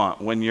something you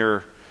want when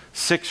your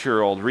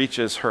 6-year-old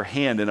reaches her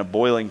hand in a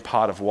boiling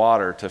pot of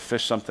water to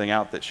fish something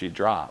out that she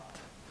dropped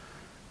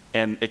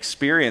and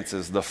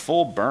experiences the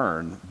full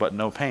burn but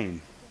no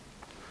pain.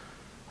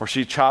 Or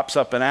she chops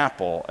up an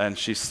apple and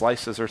she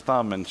slices her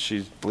thumb and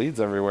she bleeds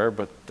everywhere,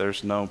 but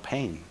there's no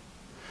pain.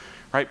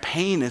 Right?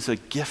 Pain is a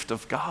gift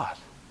of God.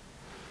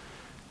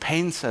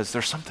 Pain says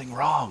there's something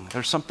wrong,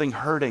 there's something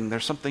hurting,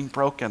 there's something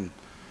broken.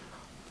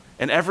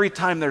 And every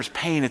time there's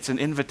pain, it's an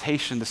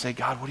invitation to say,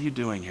 God, what are you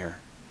doing here?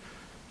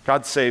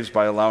 God saves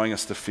by allowing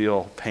us to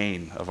feel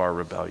pain of our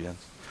rebellion.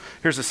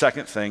 Here's the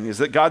second thing, is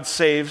that God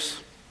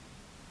saves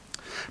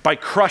by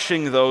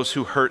crushing those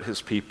who hurt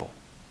his people.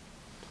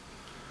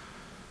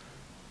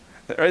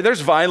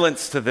 There's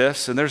violence to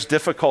this and there's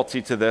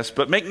difficulty to this,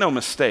 but make no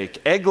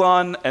mistake,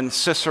 Eglon and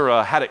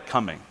Sisera had it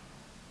coming.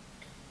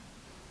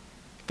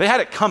 They had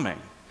it coming.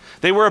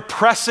 They were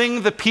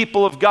oppressing the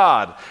people of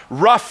God,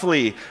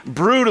 roughly,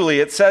 brutally.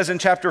 It says in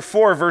chapter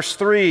 4, verse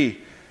 3,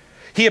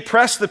 he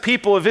oppressed the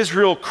people of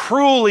Israel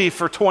cruelly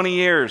for 20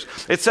 years.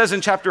 It says in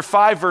chapter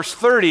 5, verse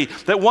 30,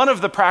 that one of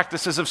the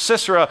practices of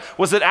Sisera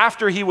was that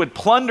after he would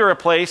plunder a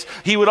place,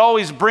 he would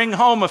always bring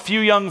home a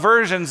few young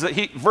virgins that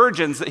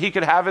he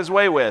could have his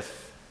way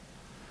with.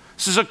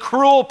 This is a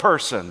cruel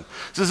person.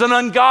 This is an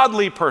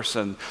ungodly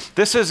person.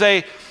 This is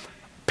a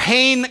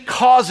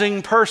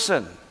pain-causing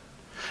person.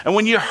 And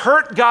when you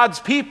hurt God's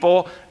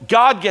people,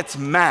 God gets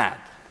mad.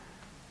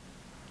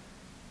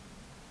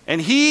 And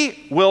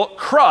he will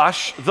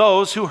crush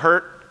those who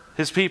hurt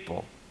his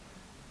people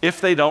if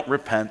they don't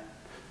repent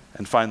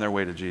and find their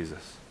way to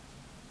Jesus.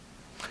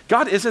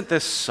 God isn't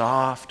this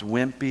soft,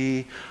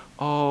 wimpy,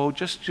 oh,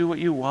 just do what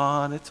you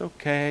want, it's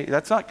okay.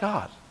 That's not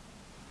God.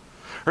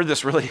 Heard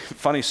this really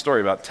funny story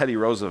about Teddy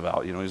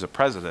Roosevelt. You know, he was a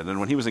president, and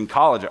when he was in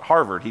college at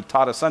Harvard, he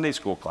taught a Sunday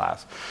school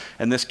class.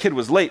 And this kid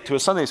was late to a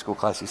Sunday school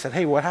class. He said,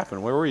 hey, what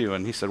happened? Where were you?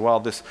 And he said, well,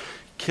 this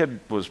kid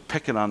was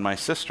picking on my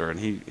sister, and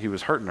he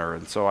was hurting her,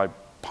 and so I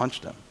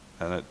punched him,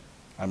 and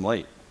I'm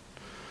late.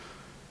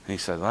 And he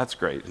said, well, that's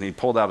great. And he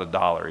pulled out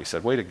 $1. He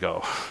said, way to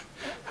go.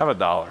 Have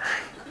 $1.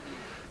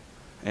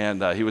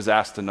 And he was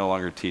asked to no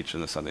longer teach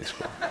in the Sunday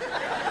school.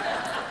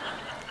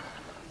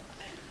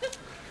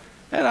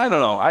 And I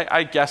don't know,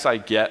 I guess I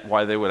get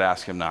why they would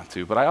ask him not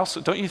to, but I also,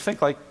 don't you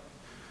think like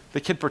the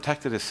kid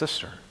protected his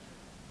sister?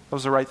 That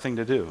was the right thing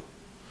to do.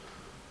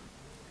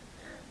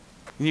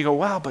 And you go,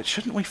 wow, but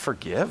shouldn't we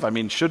forgive? I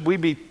mean, should we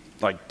be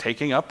like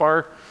taking up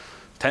our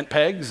tent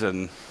pegs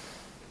and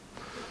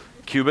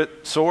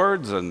cubit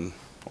swords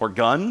or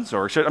guns?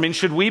 Or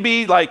should we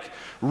be like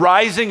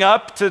rising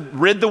up to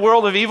rid the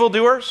world of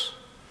evildoers?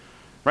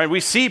 Right? We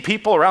see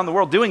people around the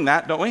world doing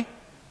that, don't we?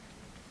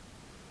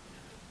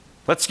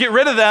 Let's get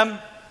rid of them.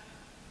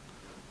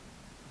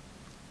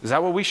 Is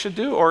that what we should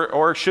do?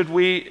 Or should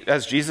we,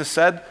 as Jesus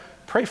said,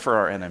 pray for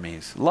our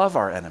enemies, love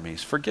our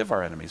enemies, forgive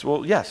our enemies?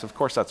 Well, yes, of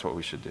course that's what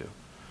we should do.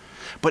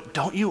 But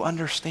don't you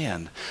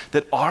understand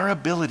that our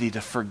ability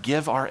to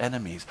forgive our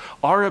enemies,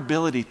 our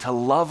ability to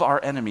love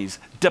our enemies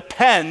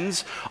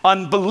depends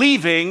on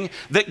believing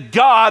that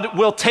God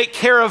will take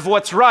care of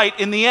what's right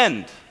in the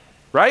end,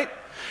 right?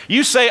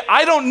 You say,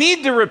 I don't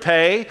need to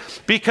repay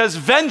because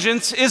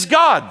vengeance is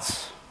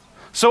God's.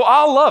 So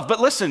I'll love. But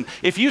listen,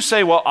 if you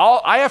say, well,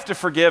 I have to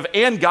forgive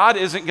and God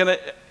isn't going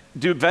to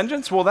do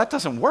vengeance, well, that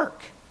doesn't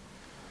work.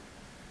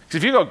 Because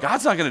if you go,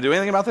 God's not going to do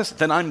anything about this,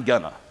 then I'm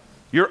gonna.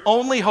 Your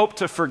only hope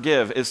to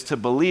forgive is to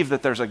believe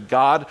that there's a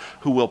God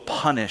who will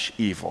punish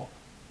evil.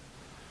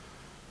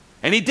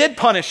 And he did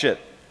punish it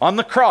on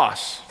the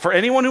cross for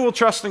anyone who will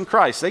trust in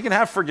Christ. They can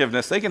have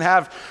forgiveness. They can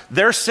have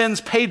their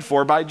sins paid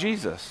for by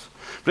Jesus.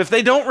 But if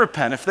they don't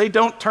repent, if they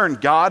don't turn,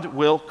 God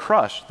will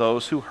crush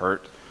those who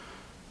hurt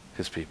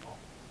his people.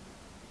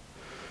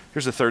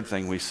 Here's the third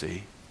thing we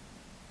see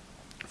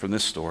from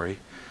this story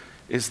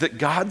is that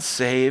God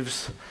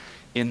saves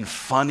in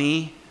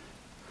funny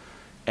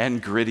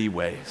and gritty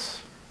ways.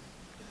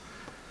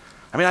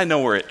 I mean, I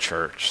know we're at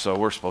church, so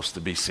we're supposed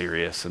to be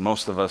serious, and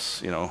most of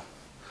us,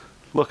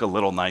 look a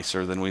little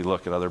nicer than we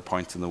look at other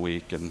points in the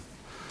week, and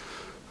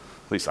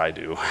at least I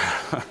do.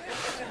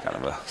 Kind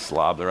of a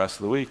slob the rest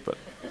of the week,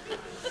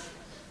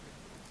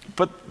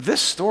 but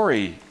this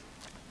story,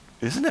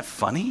 isn't it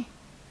funny?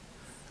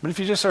 I mean, if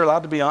you just are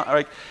allowed to be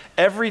on,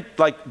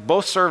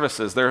 both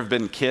services, there have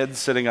been kids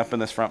sitting up in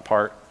this front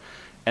part,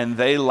 and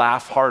they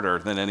laugh harder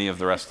than any of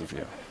the rest of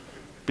you.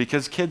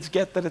 Because kids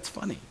get that it's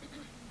funny.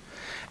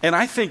 And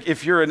I think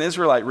if you're an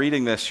Israelite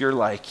reading this, you're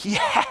like,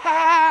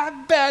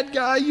 yeah, bad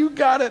guy, you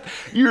got it.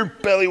 Your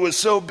belly was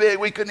so big,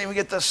 we couldn't even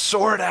get the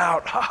sword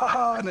out. Ha ha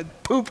ha, and the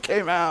poop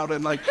came out.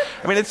 And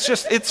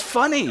it's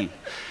funny.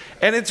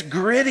 And it's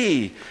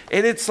gritty.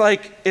 And it's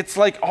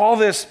like all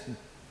this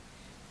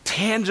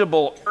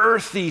tangible,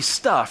 earthy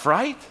stuff,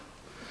 right?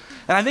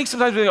 And I think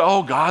sometimes we go,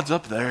 oh, God's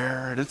up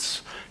there, and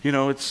it's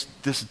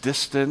this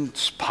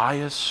distant,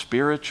 pious,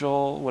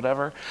 spiritual,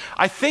 whatever.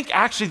 I think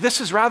actually this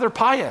is rather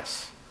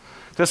pious.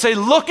 To say,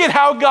 look at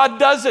how God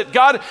does it.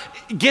 God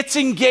gets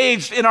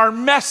engaged in our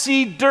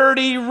messy,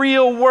 dirty,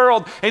 real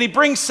world, and he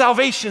brings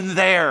salvation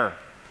there.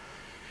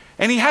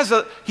 And he has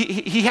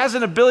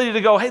an ability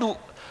to go, hey,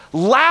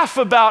 laugh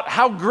about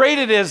how great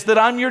it is that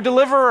I'm your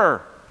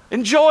deliverer.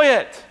 Enjoy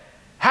it.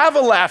 Have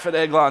a laugh at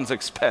Eglon's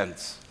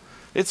expense.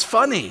 It's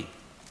funny.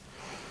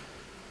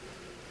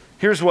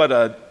 Here's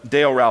what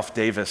Dale Ralph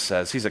Davis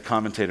says. He's a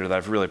commentator that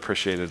I've really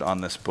appreciated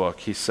on this book.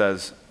 He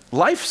says,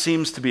 life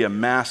seems to be a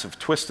mass of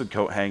twisted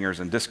coat hangers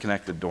and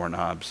disconnected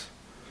doorknobs.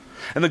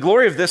 And the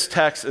glory of this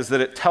text is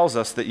that it tells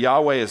us that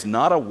Yahweh is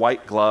not a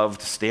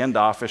white-gloved,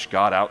 standoffish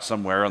God out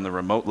somewhere on the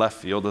remote left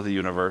field of the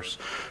universe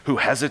who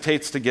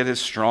hesitates to get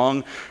his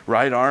strong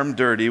right arm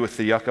dirty with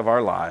the yuck of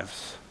our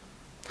lives.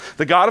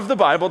 The God of the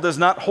Bible does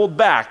not hold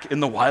back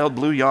in the wild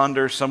blue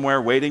yonder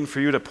somewhere waiting for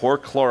you to pour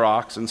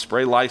Clorox and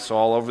spray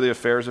Lysol over the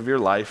affairs of your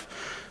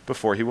life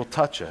before he will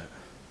touch it.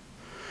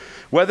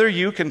 Whether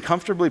you can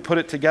comfortably put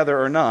it together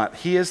or not,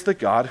 he is the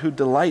God who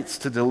delights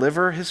to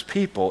deliver his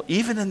people,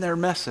 even in their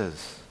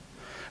messes,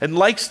 and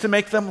likes to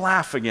make them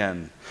laugh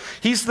again.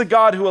 He's the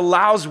God who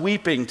allows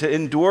weeping to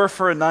endure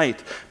for a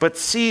night, but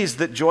sees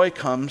that joy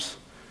comes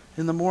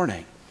in the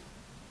morning.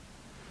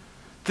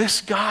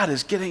 This God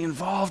is getting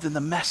involved in the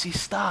messy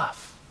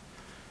stuff.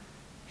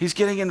 He's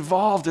getting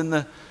involved in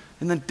the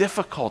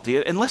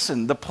difficulty. And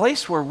listen, the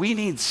place where we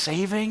need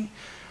saving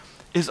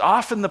is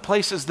often the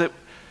places that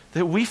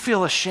we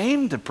feel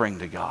ashamed to bring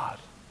to God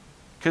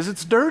because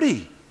it's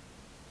dirty.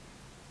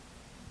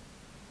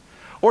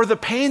 Or the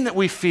pain that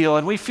we feel,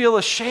 and we feel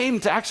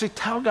ashamed to actually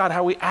tell God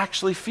how we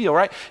actually feel,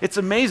 right? It's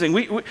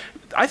amazing.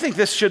 I think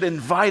this should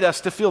invite us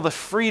to feel the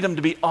freedom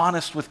to be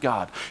honest with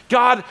God.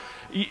 God,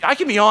 I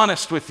can be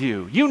honest with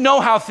you. You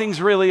know how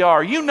things really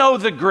are. You know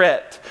the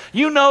grit.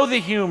 You know the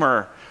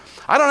humor.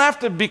 I don't have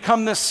to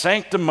become this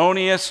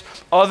sanctimonious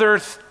other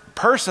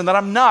person that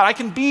I'm not. I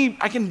can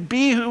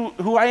be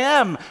who I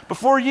am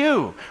before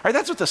you. Right?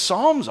 That's what the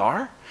Psalms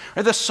are.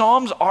 Right? The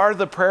Psalms are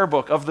the prayer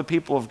book of the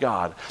people of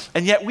God.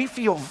 And yet we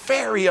feel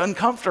very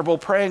uncomfortable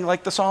praying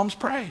like the Psalms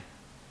pray.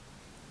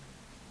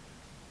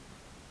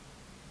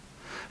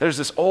 There's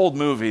this old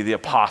movie, The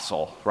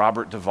Apostle.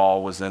 Robert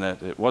Duvall was in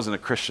it. It wasn't a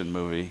Christian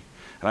movie.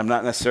 And I'm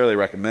not necessarily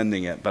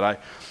recommending it, but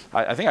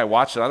I think I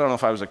watched it. I don't know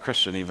if I was a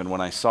Christian even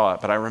when I saw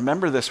it, but I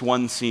remember this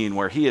one scene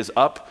where he is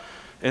up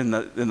in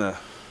the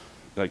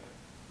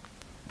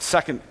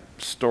second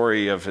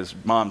story of his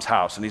mom's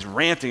house, and he's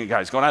ranting at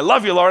guys, going, I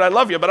love you, Lord, I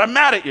love you, but I'm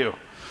mad at you.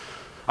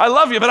 I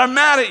love you, but I'm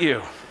mad at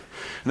you.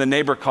 And the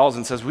neighbor calls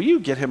and says, will you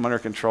get him under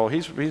control?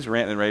 He's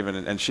ranting and raving.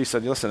 And she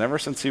said, listen, ever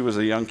since he was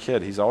a young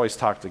kid, he's always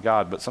talked to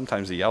God, but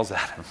sometimes he yells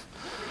at him.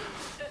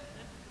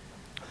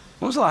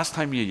 When was the last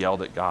time you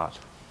yelled at God?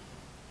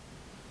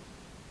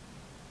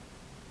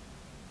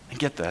 And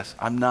get this,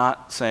 I'm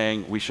not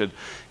saying we should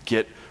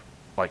get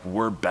like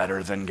we're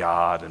better than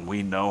God and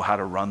we know how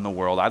to run the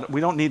world. We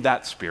don't need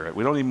that spirit.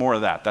 We don't need more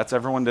of that. That's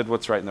everyone did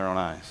what's right in their own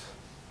eyes.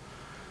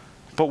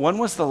 But when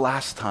was the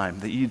last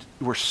time that you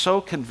were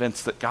so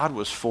convinced that God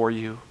was for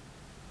you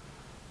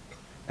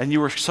and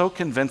you were so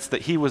convinced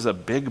that he was a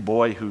big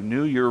boy who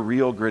knew your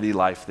real gritty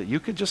life that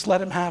you could just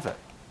let him have it?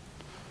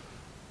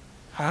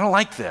 I don't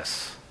like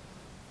this.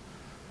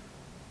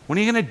 When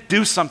are you going to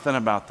do something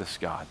about this,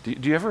 God? Do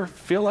you ever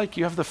feel like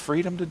you have the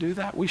freedom to do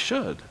that? We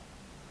should.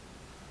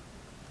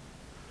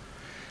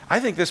 I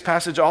think this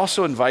passage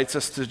also invites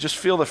us to just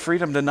feel the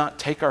freedom to not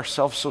take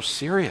ourselves so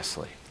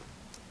seriously.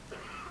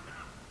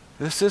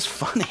 This is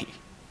funny.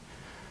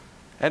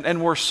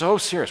 And we're so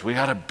serious. We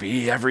got to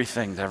be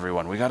everything to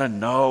everyone. We got to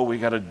know, we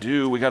got to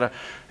do, we got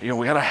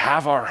to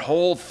have our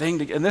whole thing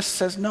together. And this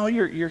says, no,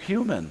 you're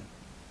human.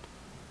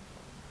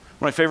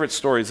 One of my favorite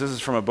stories, this is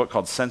from a book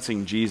called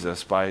Sensing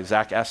Jesus by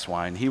Zach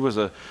Eswine. He was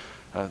a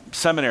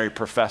seminary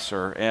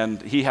professor,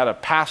 and he had a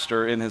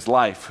pastor in his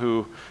life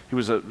who,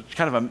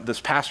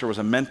 this pastor was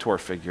a mentor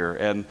figure.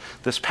 And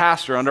this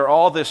pastor, under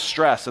all this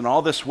stress and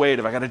all this weight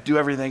of I got to do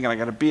everything, and I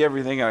got to be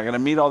everything, and I got to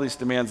meet all these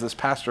demands, this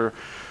pastor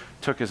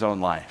took his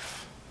own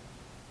life.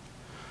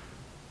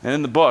 And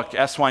in the book,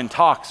 Eswine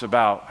talks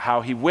about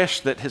how he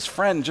wished that his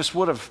friend just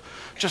would have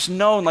just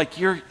known, like,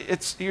 you're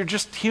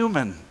just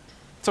human.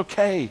 It's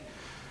okay.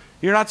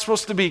 You're not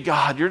supposed to be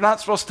God. You're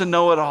not supposed to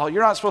know it all.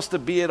 You're not supposed to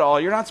be it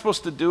all. You're not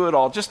supposed to do it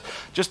all. Just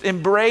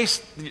embrace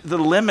the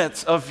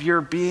limits of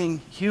your being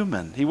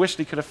human. He wished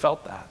he could have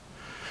felt that.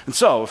 And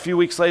so a few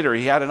weeks later,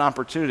 he had an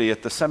opportunity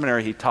at the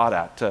seminary he taught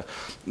at to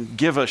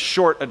give a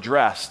short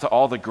address to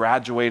all the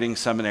graduating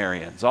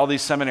seminarians, all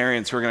these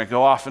seminarians who are going to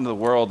go off into the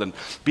world and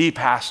be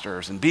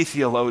pastors and be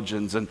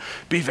theologians and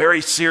be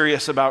very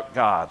serious about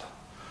God.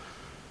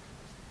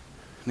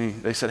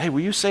 And they said, hey, will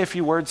you say a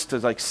few words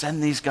to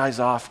send these guys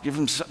off, give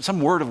them some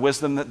word of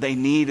wisdom that they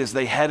need as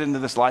they head into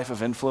this life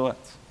of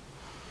influence?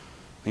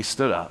 And he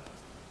stood up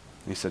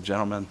and he said,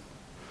 gentlemen,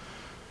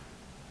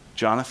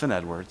 Jonathan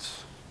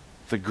Edwards,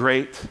 the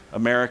great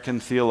American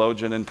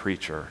theologian and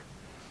preacher,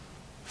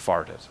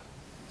 farted.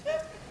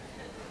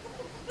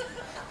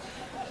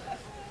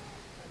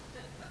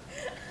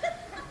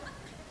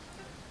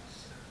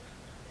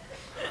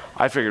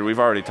 I figured we've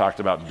already talked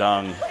about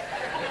dung.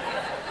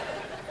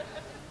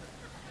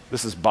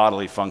 This is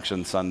bodily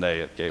function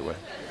Sunday at Gateway.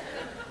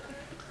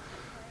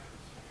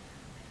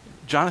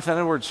 Jonathan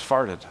Edwards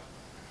farted.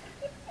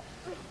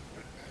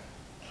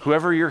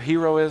 Whoever your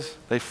hero is,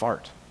 they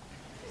fart.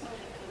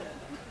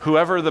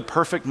 Whoever the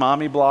perfect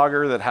mommy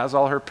blogger that has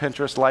all her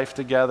Pinterest life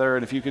together,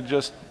 and if you could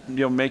just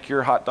make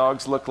your hot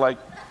dogs look like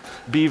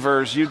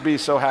beavers, you'd be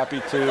so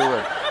happy too.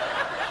 Or,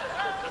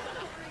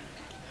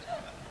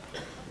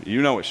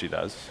 you know what she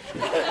does.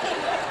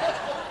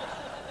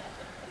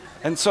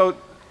 And so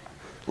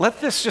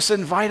let this just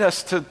invite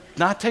us to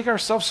not take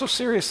ourselves so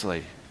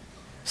seriously.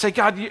 Say,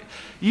 God,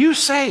 you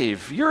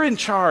save. You're in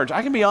charge.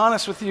 I can be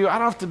honest with you. I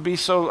don't have to be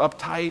so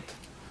uptight.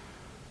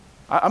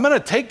 I'm going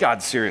to take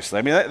God seriously.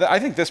 I mean, I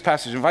think this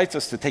passage invites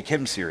us to take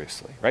him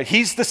seriously, right?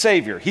 He's the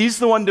Savior. He's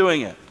the one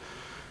doing it.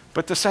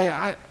 But to say,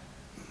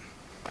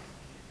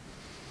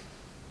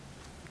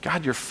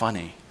 God, you're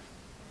funny.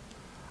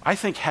 I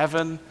think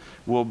heaven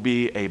will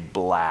be a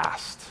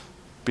blast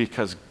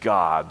because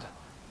God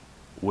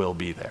will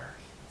be there.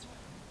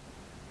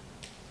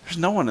 There's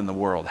no one in the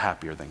world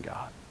happier than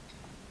God.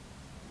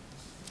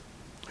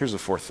 Here's the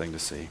fourth thing to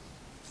see.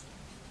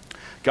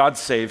 God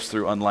saves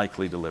through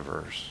unlikely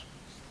deliverers.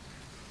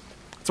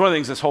 It's one of the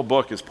things this whole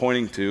book is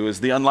pointing to is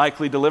the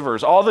unlikely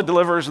deliverers. All the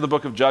deliverers in the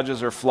book of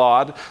Judges are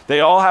flawed. They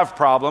all have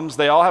problems.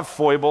 They all have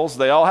foibles.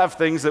 They all have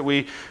things that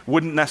we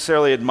wouldn't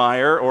necessarily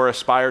admire or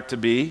aspire to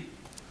be.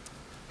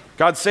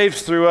 God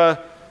saves through a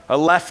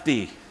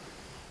lefty.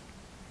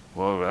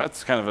 Whoa,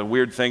 that's kind of a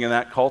weird thing in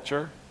that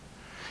culture.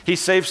 He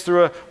saves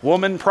through a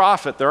woman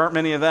prophet. There aren't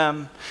many of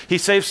them. He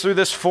saves through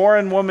this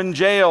foreign woman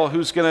jail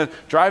who's going to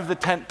drive the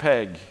tent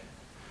peg.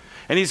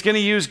 And he's going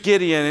to use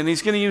Gideon, and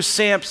he's going to use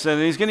Samson,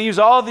 and he's going to use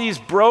all these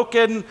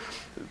broken,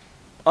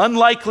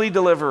 unlikely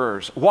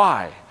deliverers.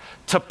 Why?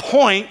 To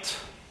point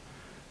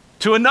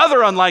to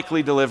another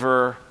unlikely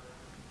deliverer,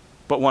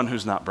 but one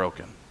who's not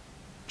broken,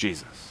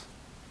 Jesus.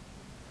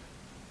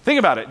 Think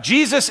about it.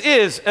 Jesus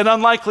is an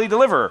unlikely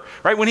deliverer,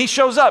 right? When he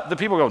shows up, the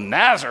people go,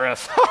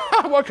 Nazareth,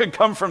 what could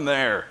come from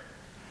there?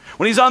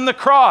 When he's on the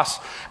cross,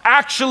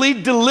 actually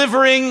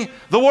delivering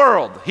the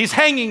world. He's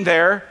hanging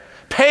there,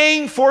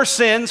 paying for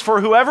sins for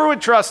whoever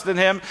would trust in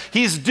him.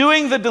 He's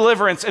doing the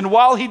deliverance. And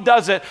while he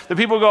does it, the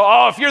people go,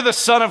 oh, if you're the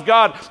Son of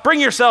God, bring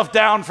yourself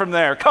down from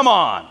there. Come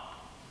on.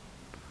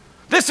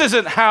 This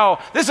isn't how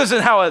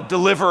a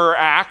deliverer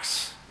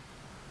acts.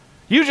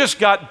 You just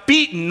got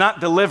beaten, not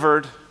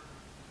delivered.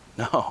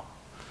 No,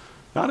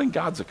 not in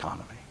God's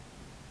economy.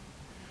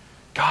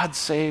 God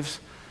saves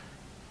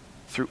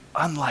through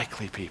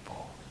unlikely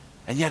people.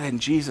 And yet in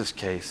Jesus'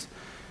 case,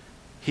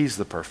 he's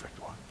the perfect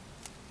one.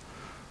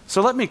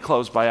 So let me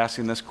close by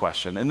asking this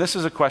question. And this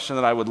is a question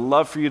that I would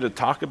love for you to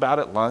talk about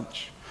at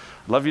lunch.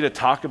 I'd love you to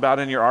talk about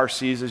in your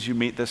RCs as you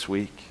meet this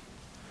week.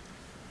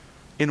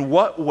 In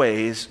what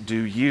ways do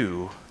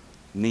you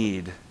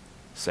need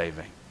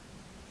saving?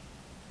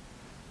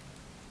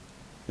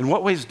 In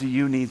what ways do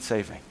you need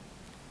saving?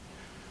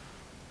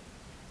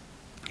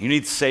 You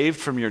need saved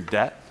from your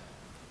debt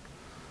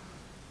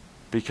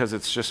because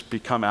it's just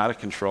become out of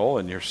control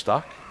and you're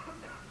stuck.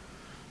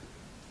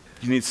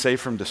 You need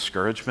saved from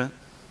discouragement,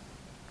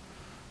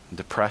 and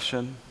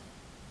depression,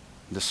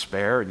 and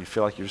despair, and you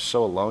feel like you're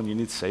so alone. You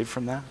need saved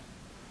from that.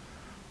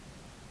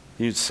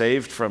 You need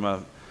saved from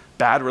a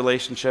bad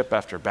relationship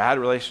after bad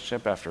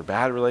relationship after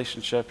bad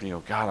relationship, and you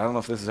go, God, I don't know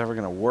if this is ever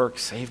going to work.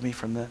 Save me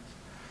from this.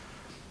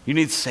 You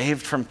need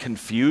saved from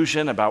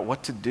confusion about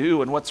what to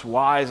do and what's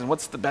wise and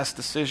what's the best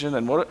decision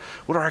and what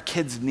do our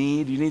kids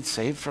need. You need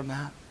saved from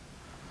that.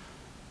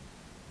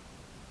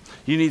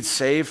 You need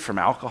saved from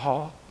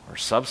alcohol or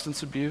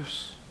substance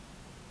abuse.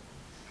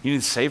 You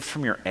need saved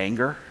from your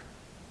anger.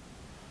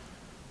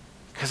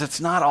 Because it's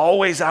not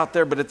always out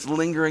there, but it's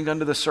lingering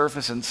under the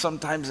surface, and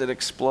sometimes it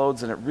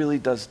explodes and it really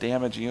does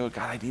damage. And you go,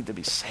 God, I need to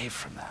be saved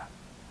from that.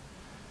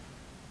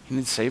 You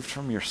need saved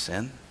from your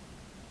sin.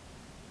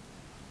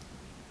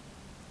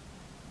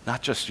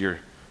 Not just your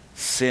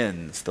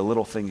sins, the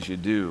little things you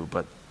do,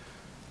 but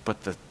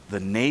the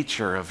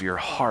nature of your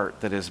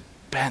heart that is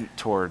bent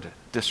toward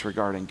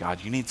disregarding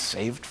God. You need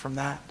saved from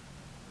that.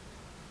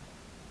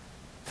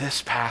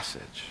 This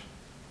passage,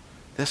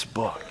 this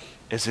book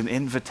is an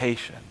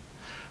invitation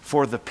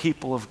for the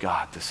people of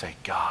God to say,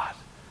 God,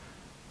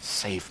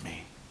 save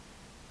me.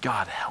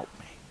 God, help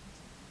me.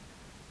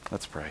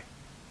 Let's pray.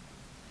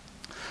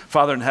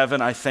 Father in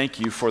heaven, I thank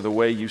you for the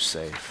way you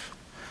save.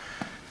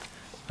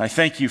 I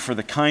thank you for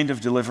the kind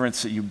of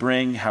deliverance that you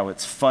bring, how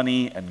it's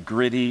funny and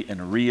gritty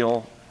and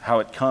real, how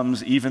it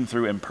comes even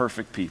through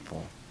imperfect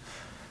people.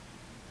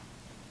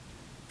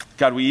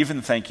 God, we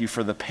even thank you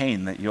for the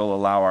pain that you'll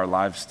allow our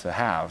lives to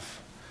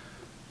have,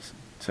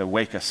 to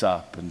wake us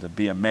up and to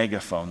be a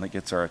megaphone that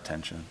gets our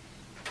attention.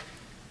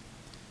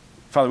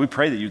 Father, we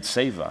pray that you'd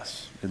save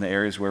us in the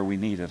areas where we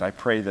need it. I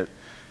pray that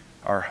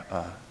our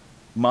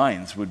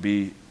minds would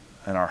be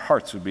and our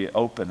hearts would be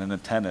open and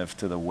attentive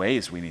to the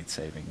ways we need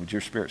saving. Would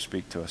your Spirit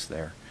speak to us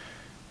there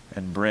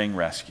and bring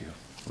rescue,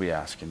 we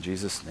ask in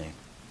Jesus' name.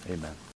 Amen.